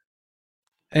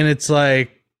 And it's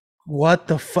like, what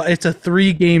the fuck? It's a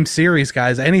 3-game series,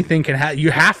 guys. Anything can happen.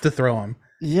 You have to throw them.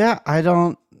 Yeah,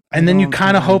 and then you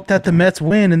kind of hope that the Mets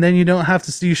win, and then you don't have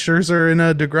to see Scherzer and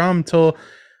deGrom until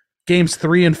games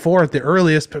 3 and 4 at the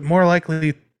earliest, but more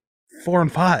likely 4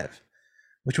 and 5,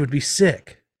 which would be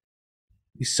sick.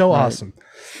 Be so awesome.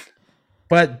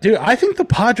 But dude, I think the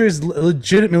Padres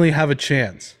legitimately have a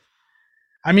chance.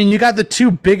 I mean, you got the two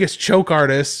biggest choke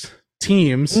artist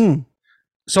teams,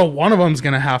 so one of them's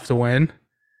gonna have to win.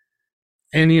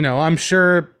 And you know, I'm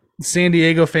sure San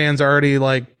Diego fans are already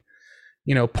like,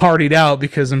 you know, partied out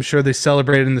because I'm sure they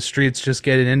celebrated in the streets just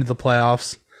getting into the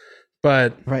playoffs.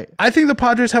 But I think the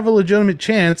Padres have a legitimate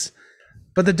chance,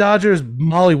 but the Dodgers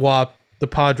mollywop the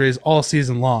Padres all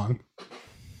season long.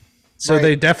 So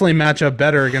they definitely match up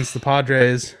better against the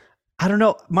Padres. I don't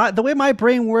know. The way my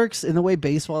brain works and the way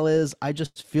baseball is, I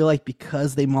just feel like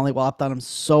because they mollywopped on them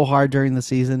so hard during the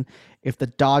season, if the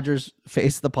Dodgers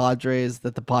face the Padres,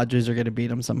 that the Padres are going to beat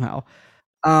them somehow.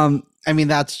 I mean,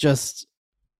 that's just,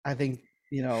 I think,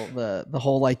 you know, the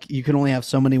whole, like, you can only have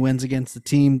so many wins against the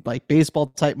team, like baseball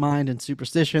type mind and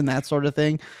superstition, that sort of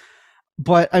thing.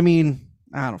 But I mean,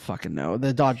 I don't fucking know.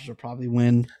 The Dodgers will probably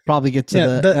win, probably get to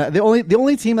the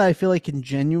only team that I feel like can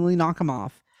genuinely knock them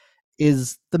off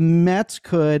is the Mets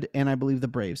could, and I believe the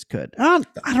Braves could. I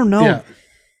don't know. Yeah.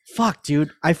 Fuck,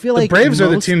 dude. I feel like the Braves are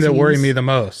the team that worry me the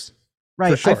most.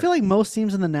 Right. Sure. I feel like most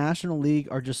teams in the National League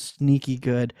are just sneaky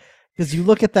good. Because you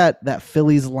look at that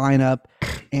Phillies lineup,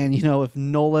 and you know, if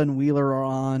Nola and Wheeler are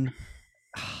on,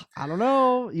 I don't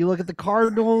know. You look at the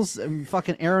Cardinals and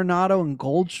fucking Arenado and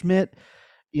Goldschmidt,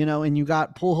 and you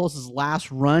got Pujols'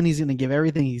 last run. He's gonna give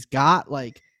everything he's got.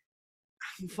 Like,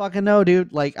 fucking no,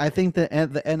 dude. Like, I think the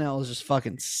NL is just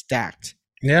fucking stacked.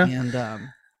 Yeah. And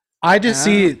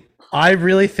I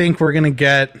really think we're gonna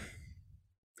get.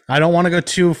 I don't want to go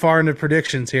too far into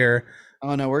predictions here.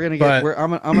 Oh no, we're gonna get.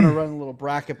 I'm gonna run a little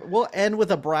bracket. We'll end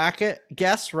with a bracket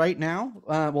guess right now.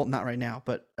 Well, not right now,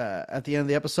 but at the end of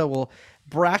the episode, we'll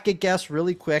bracket guess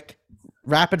really quick,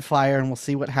 rapid fire, and we'll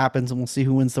see what happens, and we'll see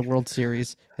who wins the World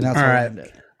Series. And that's all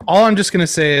right. All I'm just gonna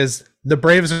say is the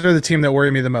Braves are the team that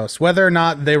worry me the most. Whether or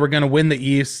not they were gonna win the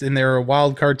East and they were a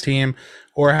wild card team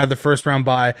or have the first round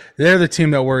bye, they're the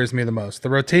team that worries me the most. The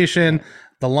rotation,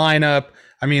 the lineup.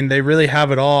 I mean, they really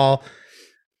have it all.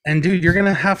 And dude, you're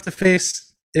gonna have to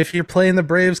face, if you're playing the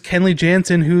Braves, Kenley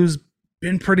Jansen, who's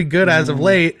been pretty good as of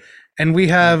late, and we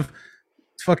have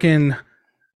fucking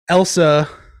Elsa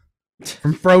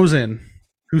from Frozen,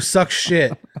 who sucks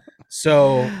shit.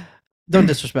 So don't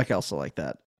disrespect Elsa like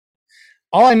that.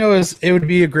 All I know is it would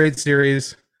be a great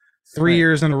series, 3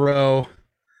 years in a row.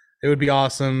 It would be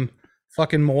awesome.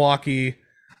 Fucking Milwaukee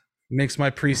makes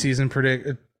my preseason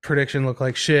prediction look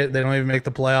like shit. They don't even make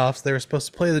the playoffs. They were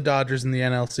supposed to play the Dodgers in the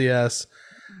NLCS.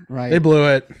 Right. They blew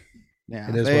it. Yeah.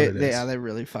 It is what it is. They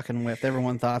really fucking whiffed.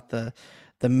 Everyone thought the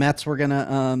Mets were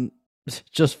gonna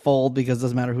just fold because it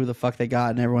doesn't matter who the fuck they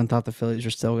got, and everyone thought the Phillies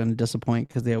are still gonna disappoint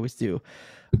because they always do.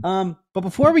 But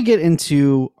before we get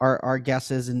into our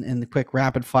guesses and the quick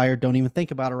rapid fire, don't even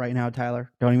think about it right now,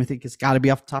 Tyler. Don't even think. It's got to be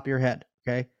off the top of your head.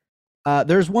 Okay.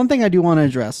 There's one thing I do want to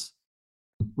address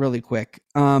really quick.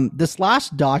 This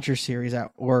last Dodger series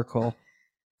at Oracle,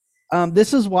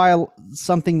 this is why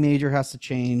something major has to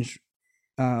change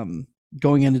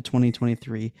going into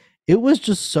 2023. It was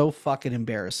just so fucking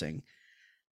embarrassing.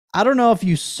 I don't know if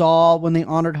you saw when they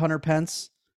honored Hunter Pence,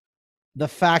 the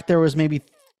fact there was maybe,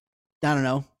 I don't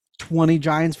know, 20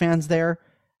 Giants fans there.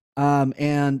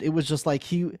 And it was just like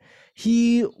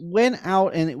he went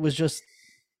out and it was just,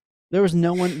 there was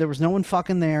no one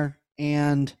fucking there.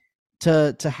 And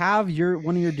to have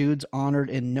one of your dudes honored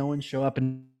and no one show up,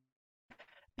 and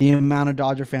the amount of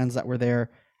Dodger fans that were there,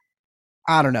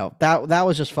 I don't know. That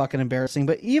was just fucking embarrassing.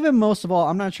 But even most of all,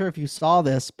 I'm not sure if you saw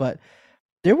this, but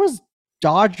there was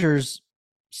Dodgers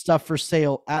stuff for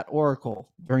sale at Oracle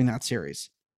during that series.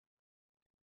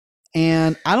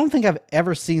 And I don't think I've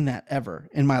ever seen that ever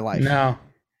in my life. No.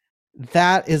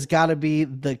 That has got to be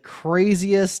the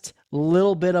craziest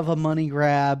little bit of a money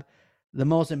grab, the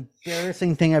most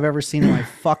embarrassing thing I've ever seen in my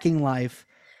fucking life.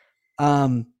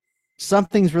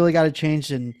 Something's really got to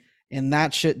change, and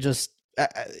that shit just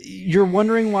you're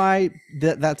wondering why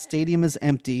that stadium is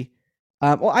empty.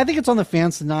 Well, I think it's on the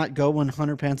fans to not go when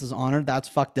Hunter Pence is honored. That's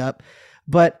fucked up.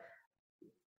 But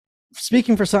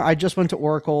speaking for some, I just went to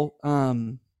Oracle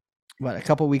a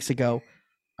couple weeks ago.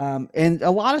 And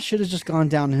a lot of shit has just gone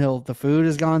downhill. The food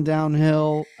has gone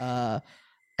downhill. I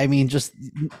mean,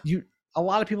 a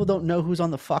lot of people don't know who's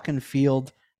on the fucking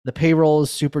field. The payroll is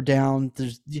super down.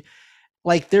 There's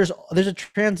a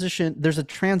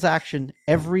transaction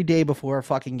every day before a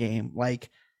fucking game. Like,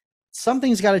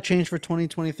 something's got to change for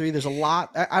 2023. There's a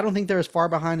lot. I don't think they're as far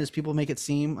behind as people make it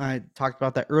seem. I talked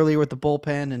about that earlier with the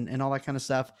bullpen and all that kind of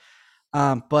stuff.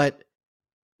 But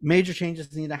major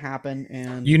changes need to happen.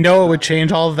 And it would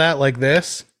change all of that like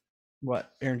this.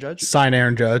 What? Aaron Judge? Sign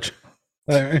Aaron Judge.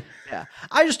 Yeah.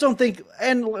 I just don't think,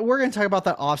 and we're going to talk about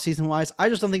that offseason wise. I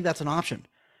just don't think that's an option.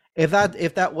 If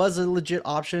that was a legit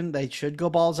option, they should go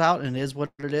balls out, and it is what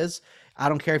it is. I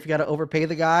don't care if you got to overpay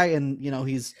the guy and,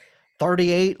 he's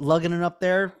 38, lugging it up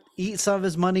there, eat some of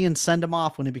his money and send him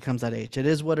off when he becomes that age. It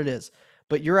is what it is.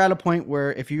 But you're at a point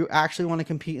where if you actually want to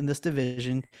compete in this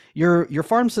division, your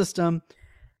farm system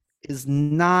is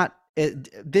not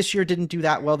this year didn't do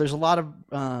that well. There's a lot of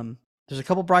there's a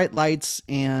couple bright lights,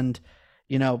 and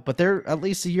but they're at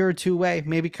least a year or two away.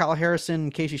 Maybe Kyle Harrison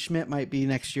and Casey Schmidt might be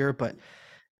next year, but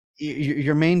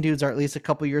your main dudes are at least a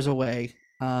couple years away.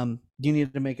 You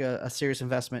need to make a serious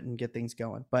investment and get things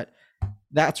going. But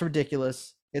that's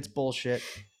ridiculous. It's bullshit.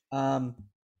 I'm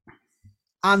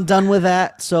done with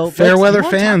that. So fair weather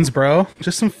fans, bro.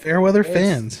 Just some fair weather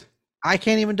fans. I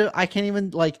can't even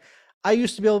I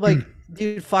used to be able to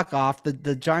dude, fuck off.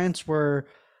 The Giants were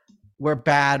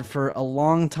bad for a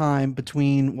long time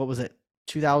between, what was it,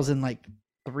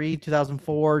 2003,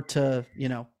 2004 to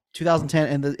 2010,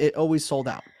 and it always sold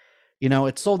out.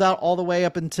 It sold out all the way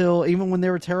up until even when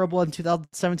they were terrible in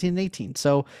 2017 and 18.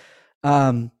 So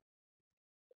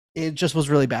it just was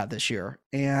really bad this year.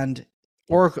 And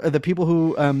or the people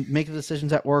who make the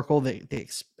decisions at Oracle,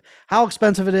 how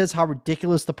expensive it is, how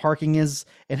ridiculous the parking is,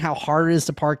 and how hard it is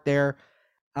to park there.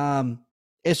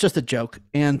 It's just a joke,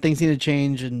 and things need to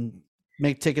change and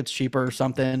make tickets cheaper or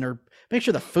something, or make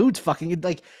sure the food's fucking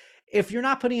like. If you're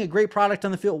not putting a great product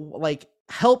on the field, like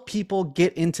help people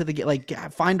get into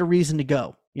find a reason to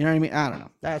go. You know what I mean? I don't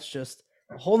know. That's just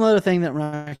a whole nother thing that we're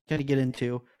not going to get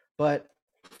into. But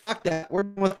fuck that. We're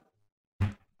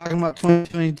talking about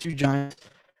 2022 Giants.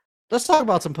 Let's talk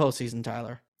about some postseason,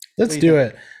 Tyler. Let's do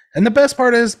it. And the best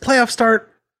part is playoffs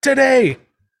start today.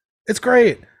 It's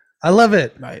great. I love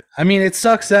it. Right. I mean, it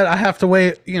sucks that I have to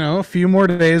wait, a few more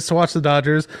days to watch the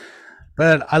Dodgers,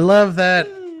 but I love that.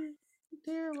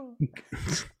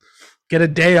 Get a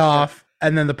day off,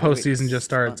 and then the postseason just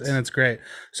starts, and it's great.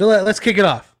 So let's kick it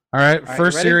off. All right,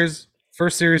 first series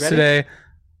today.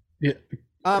 Yeah.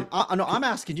 No, I'm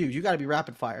asking you. You got to be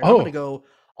rapid fire. I'm gonna go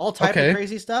all type of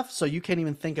crazy stuff, so you can't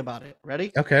even think about it.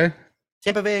 Ready? Okay.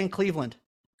 Tampa Bay and Cleveland.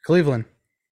 Cleveland.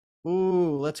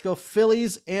 Ooh, let's go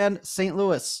Phillies and St.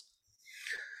 Louis.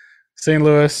 St.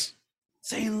 Louis.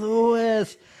 St.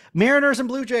 Louis. Mariners and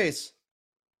Blue Jays.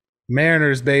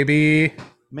 Mariners, baby.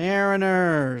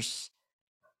 Mariners.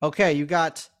 Okay, you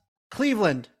got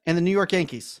Cleveland and the New York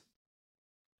Yankees.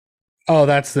 Oh,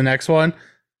 that's the next one?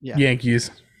 Yeah.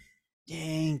 Yankees.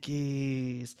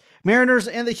 Mariners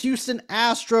and the Houston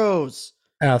Astros.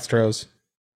 Astros.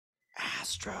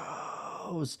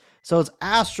 So it's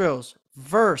Astros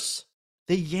versus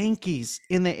the Yankees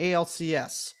in the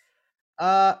ALCS.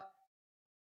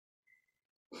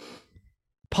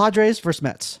 Padres versus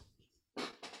Mets.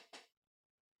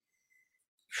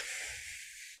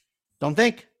 Don't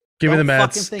think. Give me the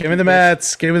Mets. Give me the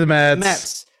Mets. Give me the Mets.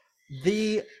 Mets.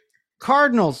 The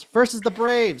Cardinals versus the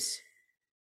Braves.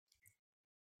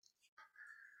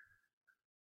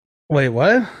 Wait,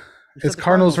 what? It's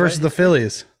Cardinals versus the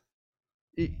Phillies.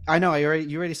 I know.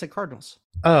 You already said Cardinals.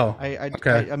 Oh,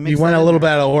 okay. You went a little bit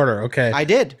out of order. Okay. I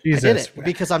did. Jesus. I did it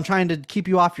because I'm trying to keep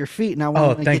you off your feet, and I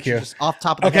want to get you just off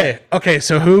top of the head. Okay.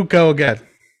 So who go again?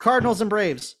 Cardinals and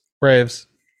Braves. Braves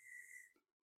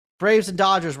and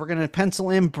Dodgers. We're gonna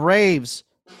pencil in Braves.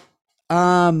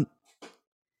 The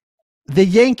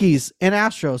Yankees and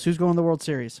Astros. Who's going to the World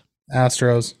Series?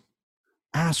 Astros.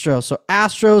 So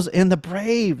Astros and the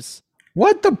Braves.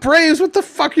 What, the Braves? What the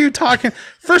fuck are you talking?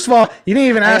 First of all, you didn't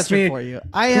even ask me.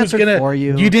 I answered for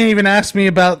you. You didn't even ask me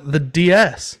about the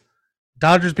DS.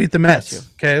 Dodgers beat the Mets.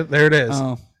 Okay, there it is.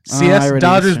 CS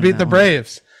Dodgers beat the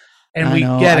Braves. And we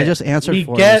get it. I just answered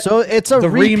for you. So it's a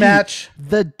rematch.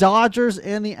 The Dodgers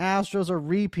and the Astros are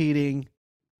repeating.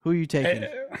 Who are you taking?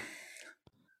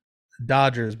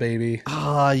 Dodgers, baby.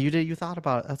 You thought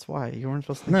about it. That's why you weren't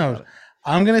supposed to think about it.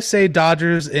 I'm gonna say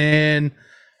Dodgers in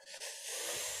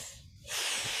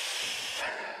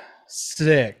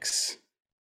 6.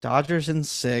 Dodgers in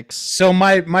 6. So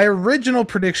my original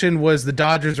prediction was the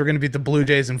Dodgers were gonna beat the Blue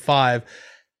Jays in 5.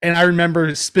 And I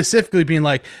remember specifically being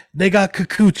like, they got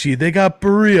Kikuchi, they got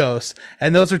Barrios,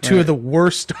 and those are two of the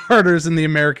worst starters in the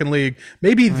American League.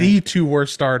 Maybe the 2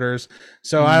 worst starters.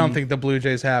 So I don't think the Blue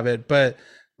Jays have it. But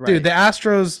dude, the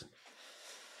Astros,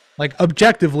 like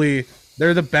objectively,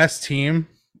 they're the best team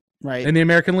in the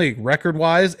American League, record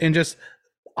wise, and just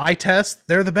eye test,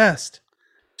 they're the best.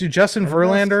 Dude, Justin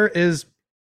Verlander is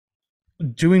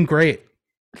doing great.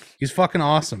 He's fucking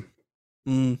awesome.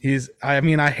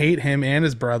 I hate him and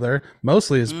his brother,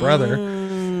 mostly his brother,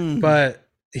 but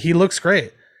he looks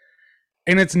great.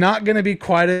 And it's not going to be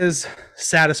quite as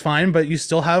satisfying, but you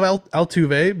still have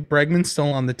Altuve, Bregman's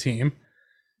still on the team.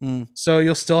 So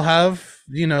you'll still have,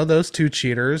 those 2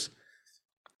 cheaters.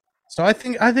 So I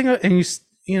think, and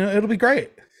it'll be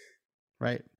great.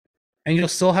 Right. And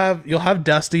you'll have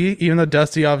Dusty, even though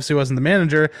Dusty obviously wasn't the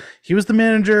manager. He was the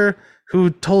manager who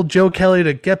told Joe Kelly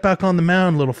to get back on the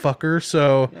mound, little fucker.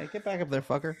 So yeah, get back up there,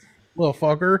 fucker. Little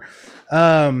fucker.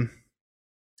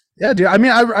 Yeah, dude. I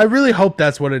mean, I really hope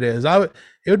that's what it is. It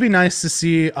would be nice to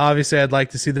see. Obviously, I'd like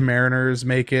to see the Mariners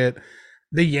make it.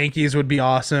 The Yankees would be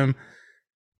awesome.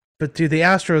 But dude, the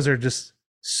Astros are just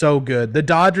so good. The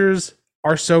Dodgers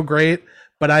are so great,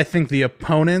 but I think the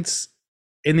opponents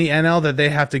in the NL that they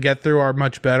have to get through are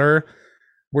much better,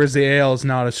 whereas the AL is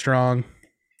not as strong.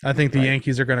 I think the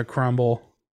Yankees are going to crumble.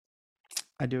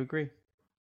 I do agree,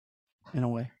 in a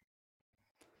way.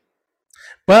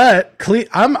 But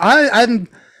I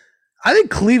think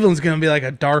Cleveland's going to be like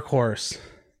a dark horse.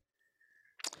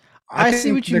 I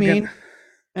see what you mean,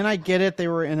 and I get it. They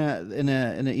were in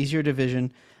an easier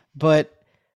division, but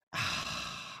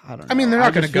I don't know. I mean, they're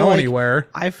not going to go anywhere.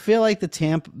 I feel like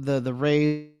the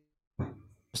Rays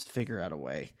figure out a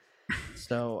way.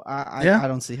 So I Yeah. I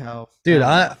don't see how, Dude,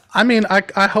 I mean,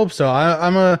 I hope so.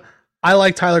 I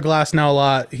like Tyler Glasnow a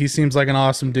lot. He seems like an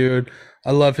awesome dude.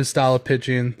 I love his style of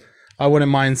pitching. I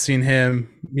wouldn't mind seeing him,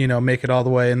 make it all the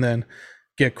way and then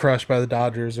get crushed by the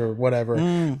Dodgers or whatever.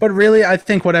 But really, I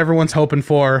think what everyone's hoping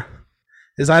for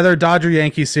is either a Dodger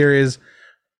Yankee series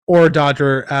or a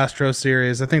Dodger Astro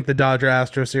series. I think the Dodger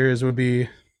Astro series would be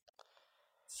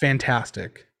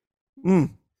fantastic.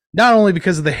 Not only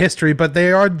because of the history, but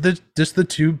they are just the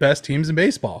two best teams in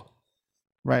baseball.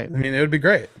 right. I mean, it would be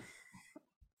great.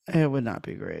 It would not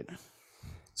be great.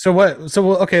 So what?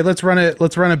 So okay, let's run it.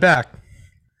 Let's run it back.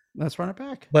 Let's run it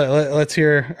back. Let's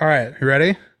hear. All right, you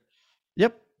ready?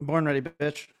 Yep. Born ready,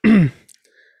 bitch.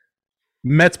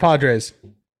 Mets, Padres,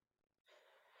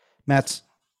 Mets,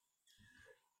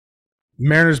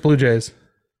 Mariners, Blue Jays,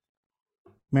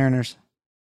 Mariners,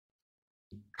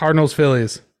 Cardinals,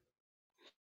 Phillies.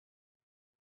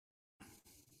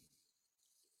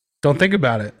 Don't think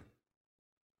about it.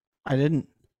 I didn't.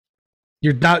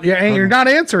 You're not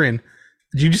answering.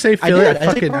 Did you just say Philly?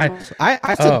 I did.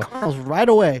 I said Cardinals right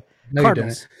away. No,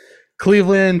 Cardinals. you didn't.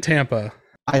 Cleveland, Tampa.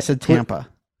 I said Tampa.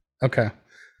 Okay.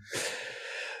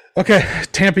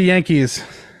 Tampa, Yankees.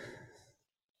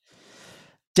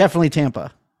 Definitely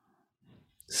Tampa.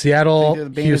 Seattle,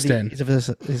 Houston.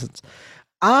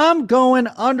 I'm going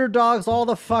underdogs all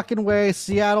the fucking way.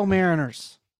 Seattle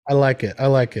Mariners. I like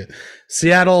it.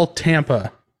 Seattle,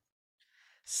 Tampa.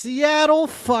 Seattle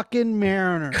fucking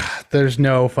Mariners. There's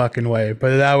no fucking way,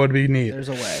 but that would be neat. There's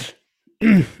a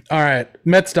way. All right.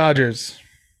 Mets, Dodgers.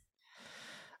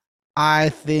 I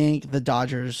think the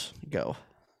Dodgers go.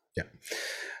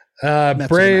 Yeah.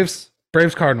 Braves,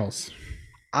 Cardinals.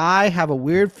 I have a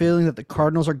weird feeling that the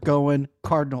Cardinals are going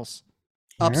Cardinals.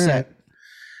 Upset. Right.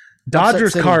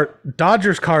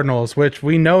 Dodgers, Cardinals, which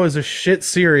we know is a shit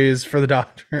series for the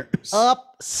Dodgers.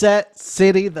 Upset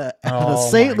City. The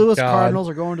St. Louis God. Cardinals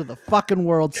are going to the fucking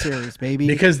World Series, baby.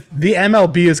 Because the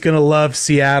MLB is going to love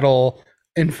Seattle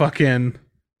and fucking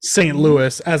St.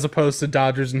 Louis as opposed to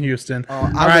Dodgers and Houston.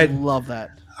 I would love that.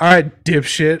 All right,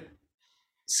 dipshit.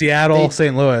 Seattle,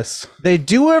 St. Louis. They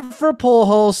do it for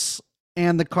Pujols,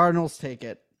 and the Cardinals take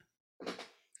it.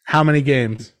 How many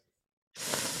games?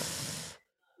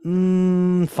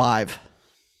 5.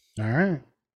 All right.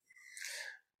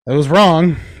 That was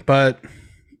wrong, but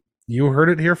you heard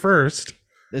it here first.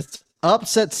 It's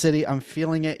upset city. I'm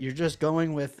feeling it. You're just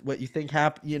going with what you think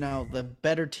the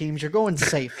better teams. You're going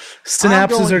safe.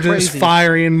 Synapses are just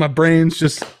firing. My brain's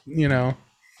just,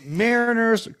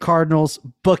 Mariners, Cardinals,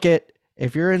 book it.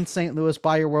 If you're in St. Louis,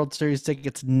 buy your World Series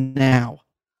tickets now.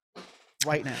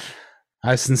 Right now.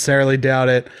 I sincerely doubt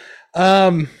it.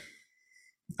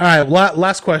 All right,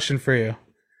 last question for you,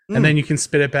 and then you can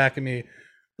spit it back at me.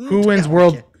 Who wins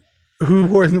World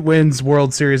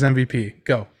Series MVP?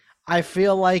 Go. I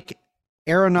feel like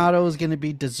Arenado is going to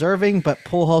be deserving, but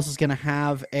Pujols is going to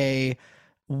have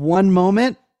one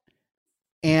moment,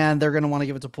 and they're going to want to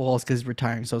give it to Pujols because he's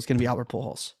retiring. So it's going to be Albert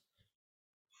Pujols.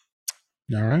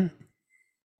 All right.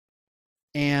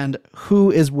 And who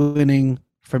is winning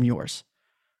from yours?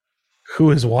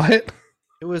 Who is what?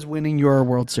 Who is winning your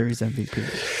World Series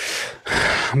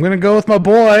MVP? I'm going to go with my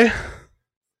boy,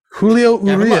 Julio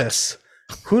Urias.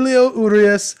 Julio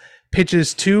Urias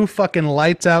pitches 2 fucking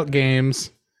lights out games,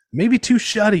 maybe 2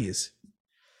 shutties,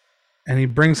 and he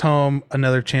brings home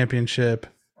another championship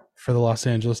for the Los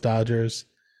Angeles Dodgers.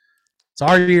 It's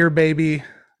our year, baby.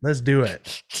 Let's do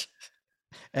it.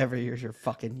 Every year's your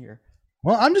fucking year.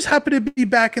 Well, I'm just happy to be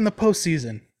back in the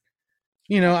postseason.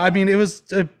 It was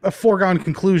a foregone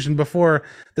conclusion before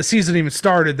the season even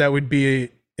started that we'd be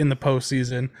in the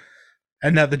postseason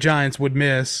and that the Giants would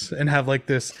miss and have like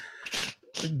this,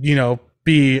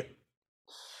 be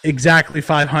exactly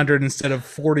 500 instead of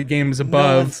 40 games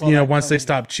above, once they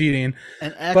stop cheating.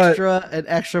 An extra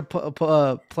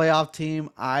playoff team.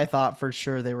 I thought for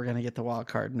sure they were going to get the wild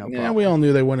card. No problem. Yeah, we all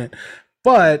knew they wouldn't.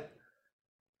 But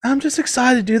I'm just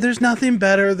excited, dude. There's nothing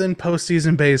better than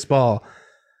postseason baseball.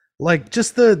 Like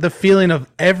just the feeling of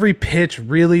every pitch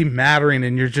really mattering,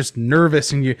 and you're just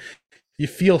nervous and you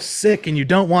feel sick and you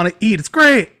don't want to eat. It's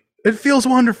great. It feels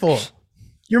wonderful.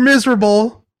 You're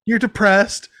miserable. You're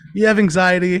depressed. You have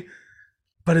anxiety,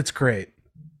 but it's great.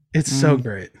 It's so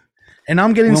great. And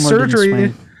I'm getting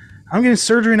surgery. I'm getting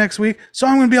surgery next week, so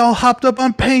I'm going to be all hopped up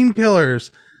on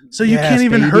painkillers. So you can't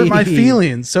even hurt my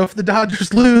feelings. So if the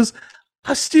Dodgers lose,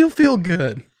 I still feel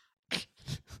good.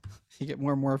 You get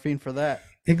more morphine for that.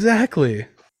 Exactly.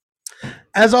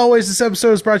 As always, this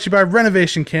episode is brought to you by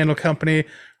Renovation Candle Company,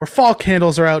 where fall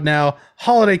candles are out now.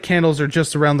 Holiday candles are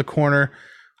just around the corner.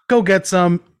 Go get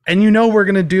some. And we're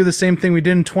going to do the same thing we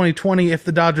did in 2020 if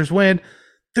the Dodgers win.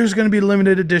 There's going to be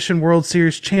limited edition World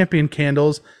Series champion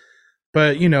candles.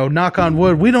 But, knock on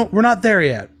wood, we're not there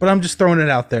yet. But I'm just throwing it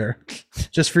out there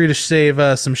just for you to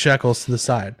save some shekels to the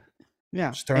side.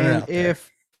 Yeah. Just throwing it out there. If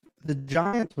the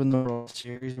Giants win the World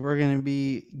Series, we're going to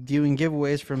be doing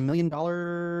giveaways for $1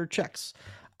 million checks.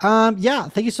 Yeah,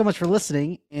 thank you so much for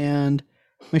listening, and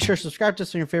make sure to subscribe to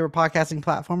us on your favorite podcasting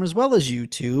platform as well as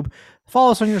YouTube.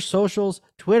 Follow us on your socials: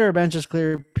 Twitter, Benches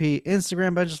Cleared P,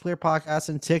 Instagram, Benches Cleared Podcast,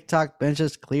 and TikTok,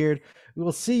 Benches Cleared. We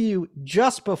will see you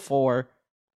just before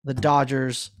the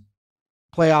Dodgers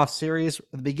playoff series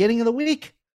at the beginning of the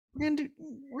week. We're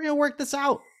gonna work this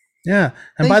out. Yeah,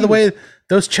 and by the way,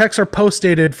 those checks are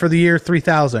post-dated for the year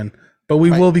 3000, but we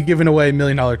will be giving away $1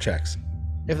 million checks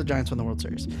if the Giants win the World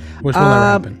Series, which will never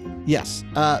happen. Yes.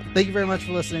 Thank you very much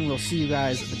for listening. We'll see you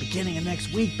guys at the beginning of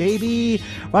next week, baby.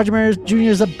 Roger Maris Jr.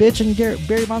 is a bitch, and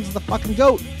Barry Bonds is the fucking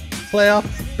goat.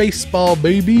 Playoff baseball,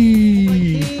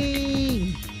 baby.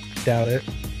 Fucking. Doubt it.